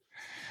tale.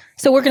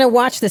 So we're going to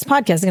watch this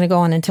podcast. It's going to go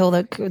on until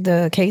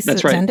the case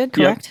is ended,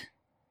 correct? Yep.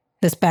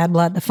 This Bad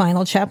Blood, the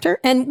final chapter.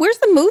 And where's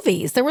the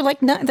movies? There were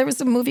there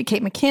was a movie,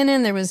 Kate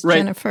McKinnon. There was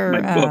Jennifer.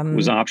 My book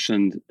was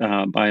optioned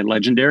by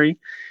Legendary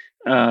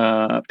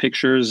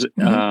Pictures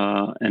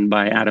and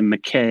by Adam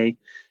McKay.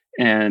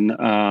 And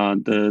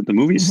the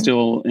movie is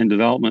still in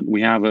development.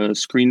 We have a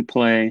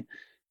screenplay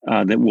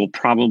that will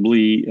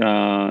probably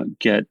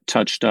get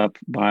touched up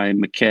by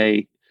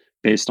McKay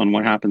based on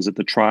what happens at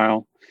the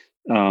trial.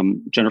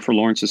 Jennifer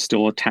Lawrence is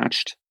still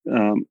attached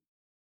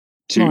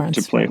to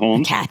play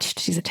Holmes.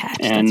 She's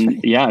attached.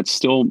 And yeah, it's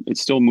still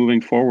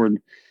moving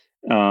forward.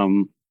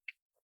 McKay's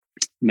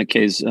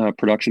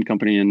production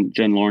company and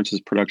Jen Lawrence's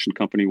production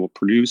company will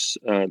produce.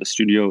 The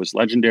studio is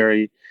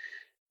Legendary,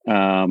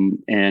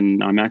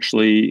 and I'm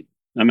actually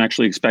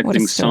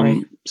expecting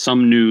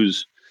some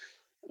news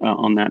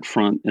on that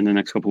front in the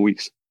next couple of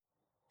weeks.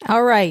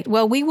 All right.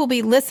 Well, we will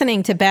be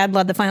listening to Bad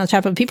Blood, the final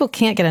chapter. But people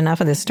can't get enough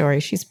of this story.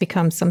 She's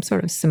become some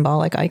sort of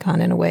symbolic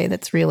icon in a way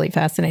that's really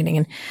fascinating.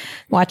 And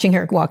watching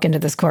her walk into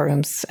this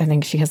courtroom, I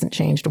think she hasn't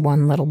changed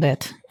one little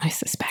bit, I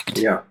suspect.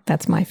 Yeah.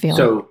 That's my feeling.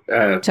 So,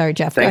 sorry,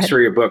 Jeff. Thanks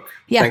for your book.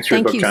 Yeah, thanks for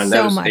your book, John.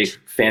 That was much. a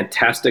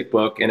fantastic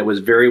book, and it was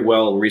very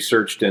well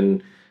researched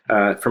and,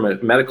 from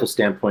a medical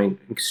standpoint,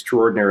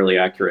 extraordinarily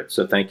accurate.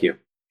 So thank you.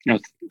 No,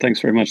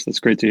 thanks very much. That's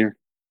great to hear.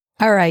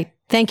 All right.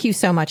 Thank you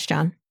so much,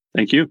 John.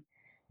 Thank you.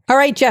 All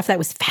right, Jeff, that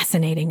was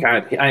fascinating.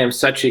 God, I am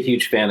such a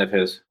huge fan of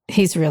his.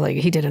 He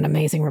did an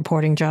amazing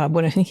reporting job.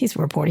 He's a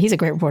reporter. He's a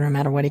great reporter no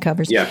matter what he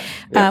covers. Yeah.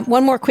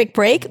 One more quick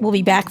break. We'll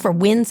be back for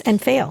wins and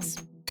fails.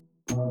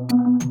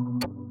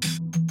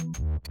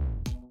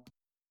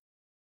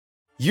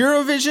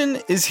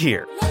 Eurovision is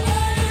here.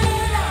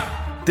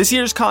 This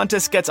year's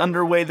contest gets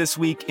underway this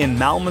week in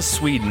Malmö,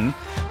 Sweden,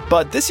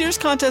 but this year's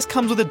contest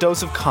comes with a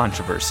dose of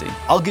controversy.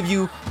 I'll give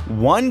you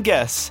one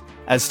guess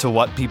as to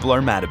what people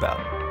are mad about.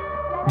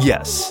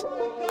 Yes,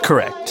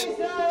 correct.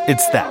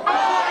 It's that.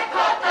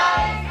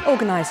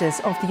 Organisers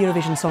of the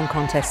Eurovision Song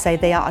Contest say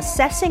they are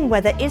assessing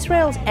whether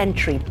Israel's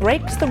entry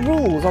breaks the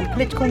rules on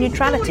political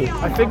neutrality.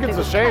 I think it's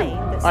a shame.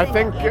 I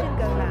think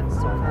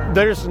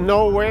there's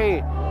no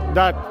way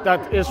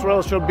that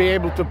Israel should be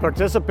able to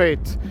participate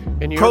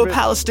in Eurovision.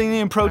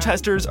 Pro-Palestinian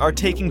protesters are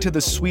taking to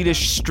the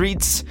Swedish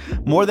streets.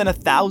 More than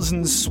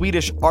 1,000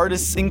 Swedish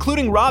artists,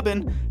 including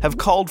Robin, have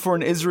called for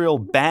an Israel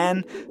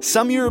ban.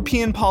 Some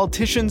European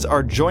politicians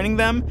are joining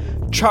them.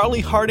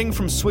 Charlie Harding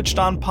from Switched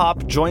On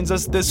Pop joins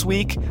us this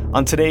week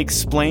on Today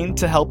Explained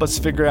to help us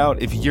figure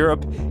out if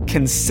Europe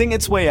can sing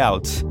its way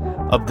out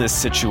of this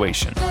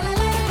situation.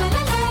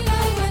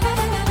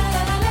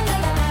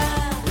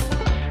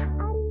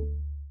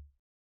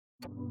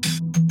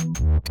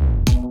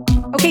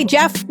 Okay,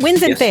 Jeff,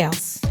 wins and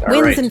fails.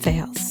 Wins and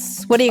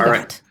fails. What do you got?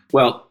 Right.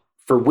 Well,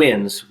 for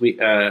wins, we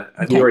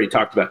already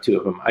talked about two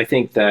of them. I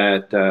think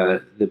that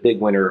the big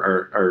winner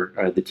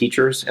are the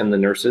teachers and the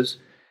nurses.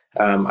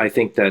 I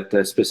think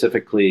that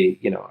specifically,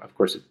 of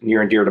course,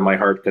 near and dear to my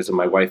heart because of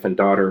my wife and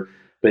daughter,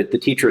 but the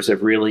teachers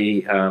have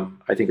really,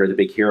 I think, are the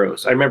big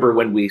heroes. I remember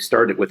when we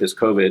started with this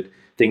COVID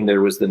thing,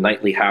 there was the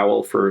nightly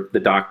howl for the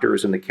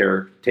doctors and the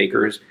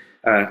caretakers.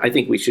 I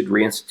think we should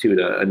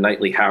reinstitute a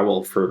nightly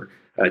howl for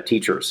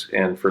teachers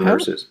and for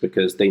nurses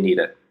because they need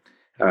it.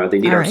 They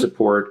need our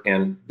support,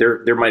 and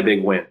they're my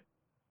big win.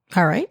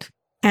 All right.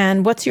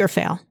 And what's your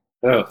fail?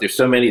 Oh, there's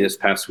so many this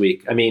past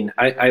week. I mean,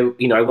 I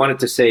wanted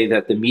to say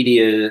that the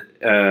media,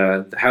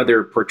 how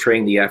they're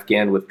portraying the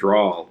Afghan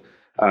withdrawal,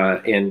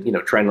 and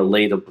trying to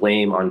lay the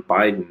blame on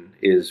Biden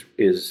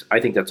is I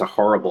think that's a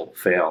horrible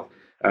fail.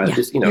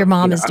 Your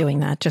mom is doing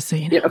that, just so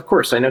you know. Yeah, of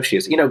course, I know she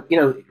is.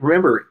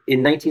 Remember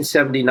in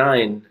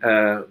 1979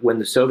 when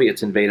the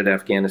Soviets invaded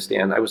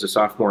Afghanistan, I was a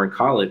sophomore in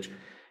college,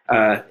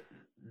 and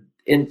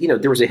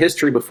there was a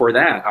history before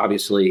that,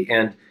 obviously,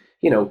 and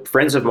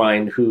friends of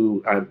mine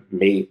who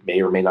may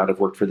or may not have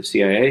worked for the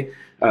CIA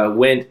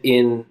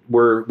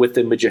were with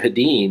the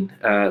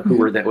Mujahideen, who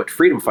were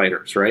freedom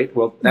fighters, right?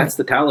 Well, that's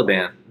the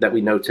Taliban that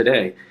we know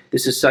today.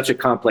 This is such a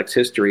complex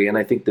history, and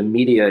I think the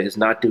media is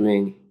not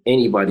doing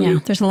anybody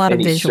there's a lot of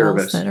visuals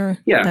service. that are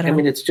I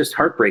mean, it's just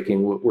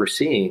heartbreaking what we're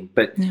seeing,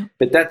 but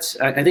that's,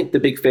 I think the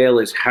big fail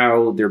is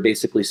how they're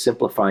basically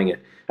simplifying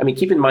it. I mean,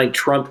 keep in mind,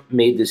 Trump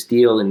made this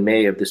deal in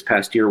May of this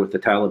past year with the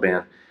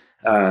Taliban.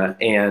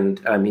 And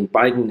I mean,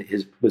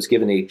 Biden was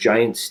given a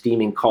giant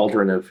steaming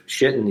cauldron of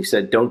shit, and he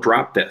said, don't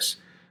drop this.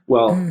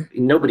 Well,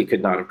 nobody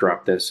could not have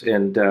dropped this.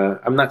 And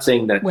I'm not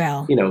saying that,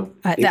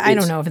 I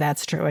don't know if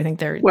that's true. I think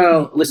they're...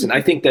 Well, listen,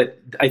 I think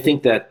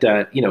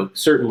that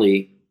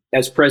certainly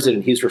as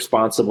president, he's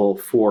responsible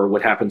for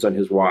what happens on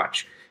his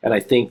watch. And I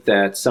think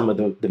that some of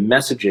the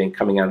messaging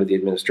coming out of the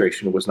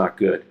administration was not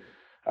good.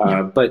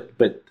 But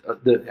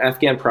the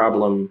Afghan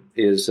problem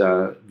is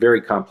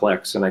very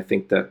complex. And I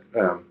think that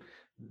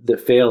the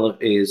fail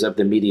is of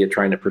the media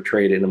trying to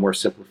portray it in a more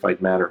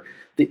simplified manner.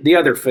 The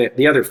other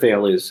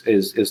fail is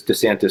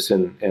DeSantis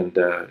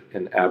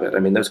and Abbott. I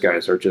mean, those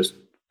guys are just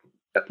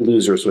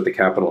losers with a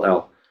capital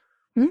L.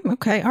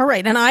 Okay, all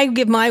right. And I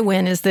give my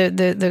win is the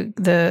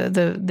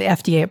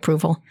FDA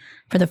approval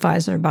for the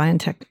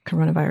Pfizer-BioNTech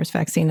coronavirus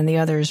vaccine, and the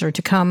others are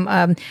to come.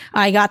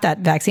 I got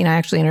that vaccine. I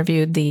actually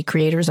interviewed the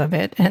creators of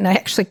it, and I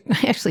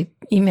actually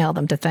emailed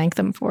them to thank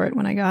them for it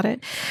when I got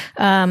it.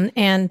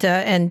 And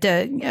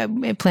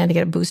I plan to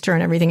get a booster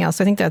and everything else.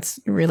 I think that's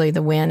really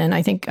the win, and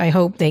I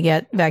hope they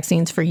get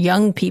vaccines for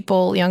younger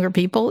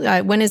people.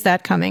 When is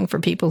that coming for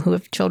people who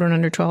have children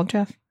under 12,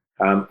 Jeff?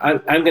 I'm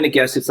going to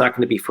guess it's not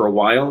going to be for a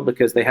while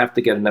because they have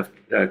to get enough,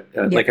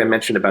 like I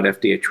mentioned about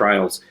FDA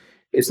trials,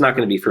 it's not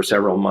going to be for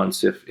several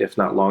months, if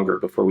not longer,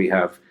 before we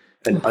have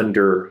an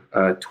under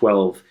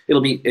 12.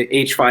 It'll be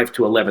age 5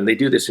 to 11. They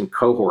do this in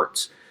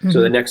cohorts. Mm-hmm. So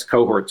the next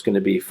cohort's going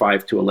to be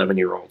 5 to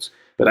 11-year-olds.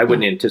 But I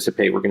wouldn't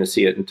anticipate we're going to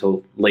see it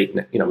until late,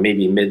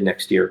 maybe mid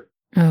next year.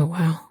 Oh,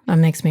 wow. That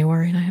makes me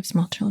worried. I have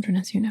small children,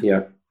 as you know.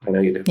 Yeah, I know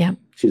you do. Yeah.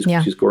 She's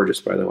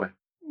gorgeous, by the way.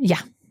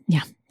 Yeah.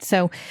 Yeah.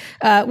 So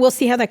we'll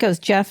see how that goes.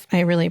 Jeff,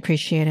 I really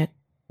appreciate it.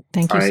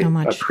 Thank you so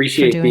much. I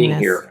appreciate being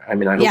here. I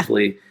mean,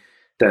 hopefully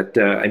that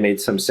I made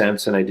some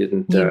sense and I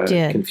didn't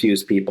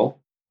confuse people.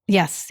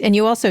 Yes. And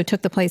you also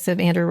took the place of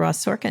Andrew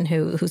Ross Sorkin,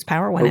 whose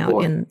power went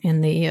out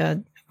in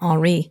the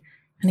Henri.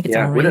 I think it's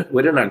Henri.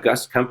 What an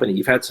august company.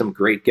 You've had some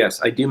great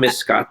guests. I do miss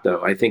Scott,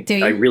 though. I think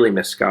I really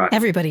miss Scott.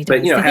 Everybody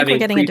does. But, having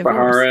Preet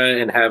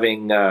Bharara and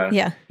having,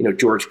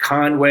 George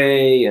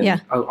Conway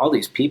and all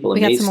these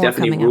people. And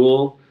Stephanie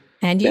Rule.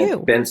 And you.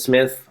 Ben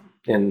Smith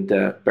and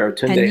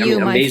Baratunde. And you,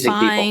 my amazing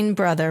fine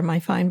brother.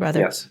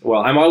 Yes.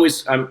 Well, I'm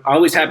always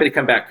happy to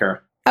come back,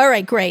 Kara. All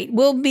right, great.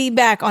 We'll be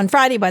back on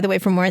Friday, by the way,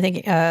 for more. I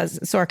think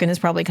Sorkin is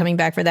probably coming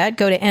back for that.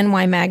 Go to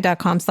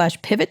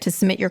nymag.com/pivot to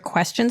submit your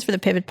questions for the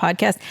Pivot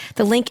podcast.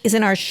 The link is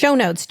in our show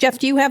notes. Jeff,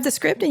 do you have the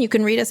script and you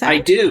can read us out? I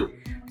do.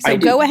 So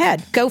go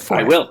ahead. Go for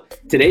it. I will.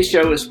 Today's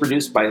show is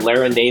produced by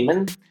Lara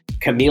Naiman.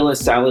 Camila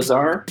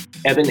Salazar,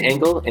 Evan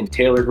Engel, and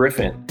Taylor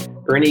Griffin.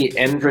 Ernie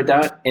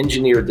Endradat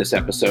engineered this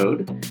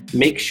episode.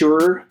 Make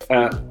sure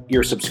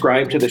you're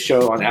subscribed to the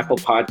show on Apple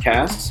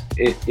Podcasts.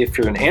 If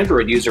you're an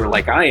Android user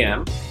like I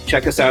am,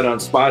 check us out on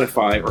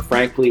Spotify or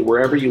frankly,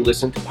 wherever you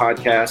listen to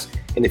podcasts.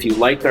 And if you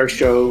liked our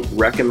show,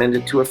 recommend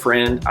it to a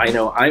friend. I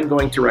know I'm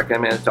going to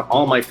recommend it to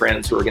all my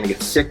friends who are going to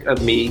get sick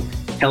of me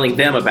telling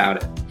them about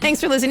it. Thanks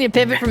for listening to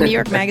Pivot from New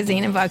York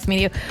Magazine and Vox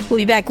Media. We'll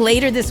be back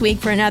later this week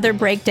for another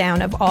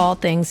breakdown of all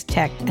things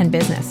tech and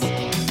business.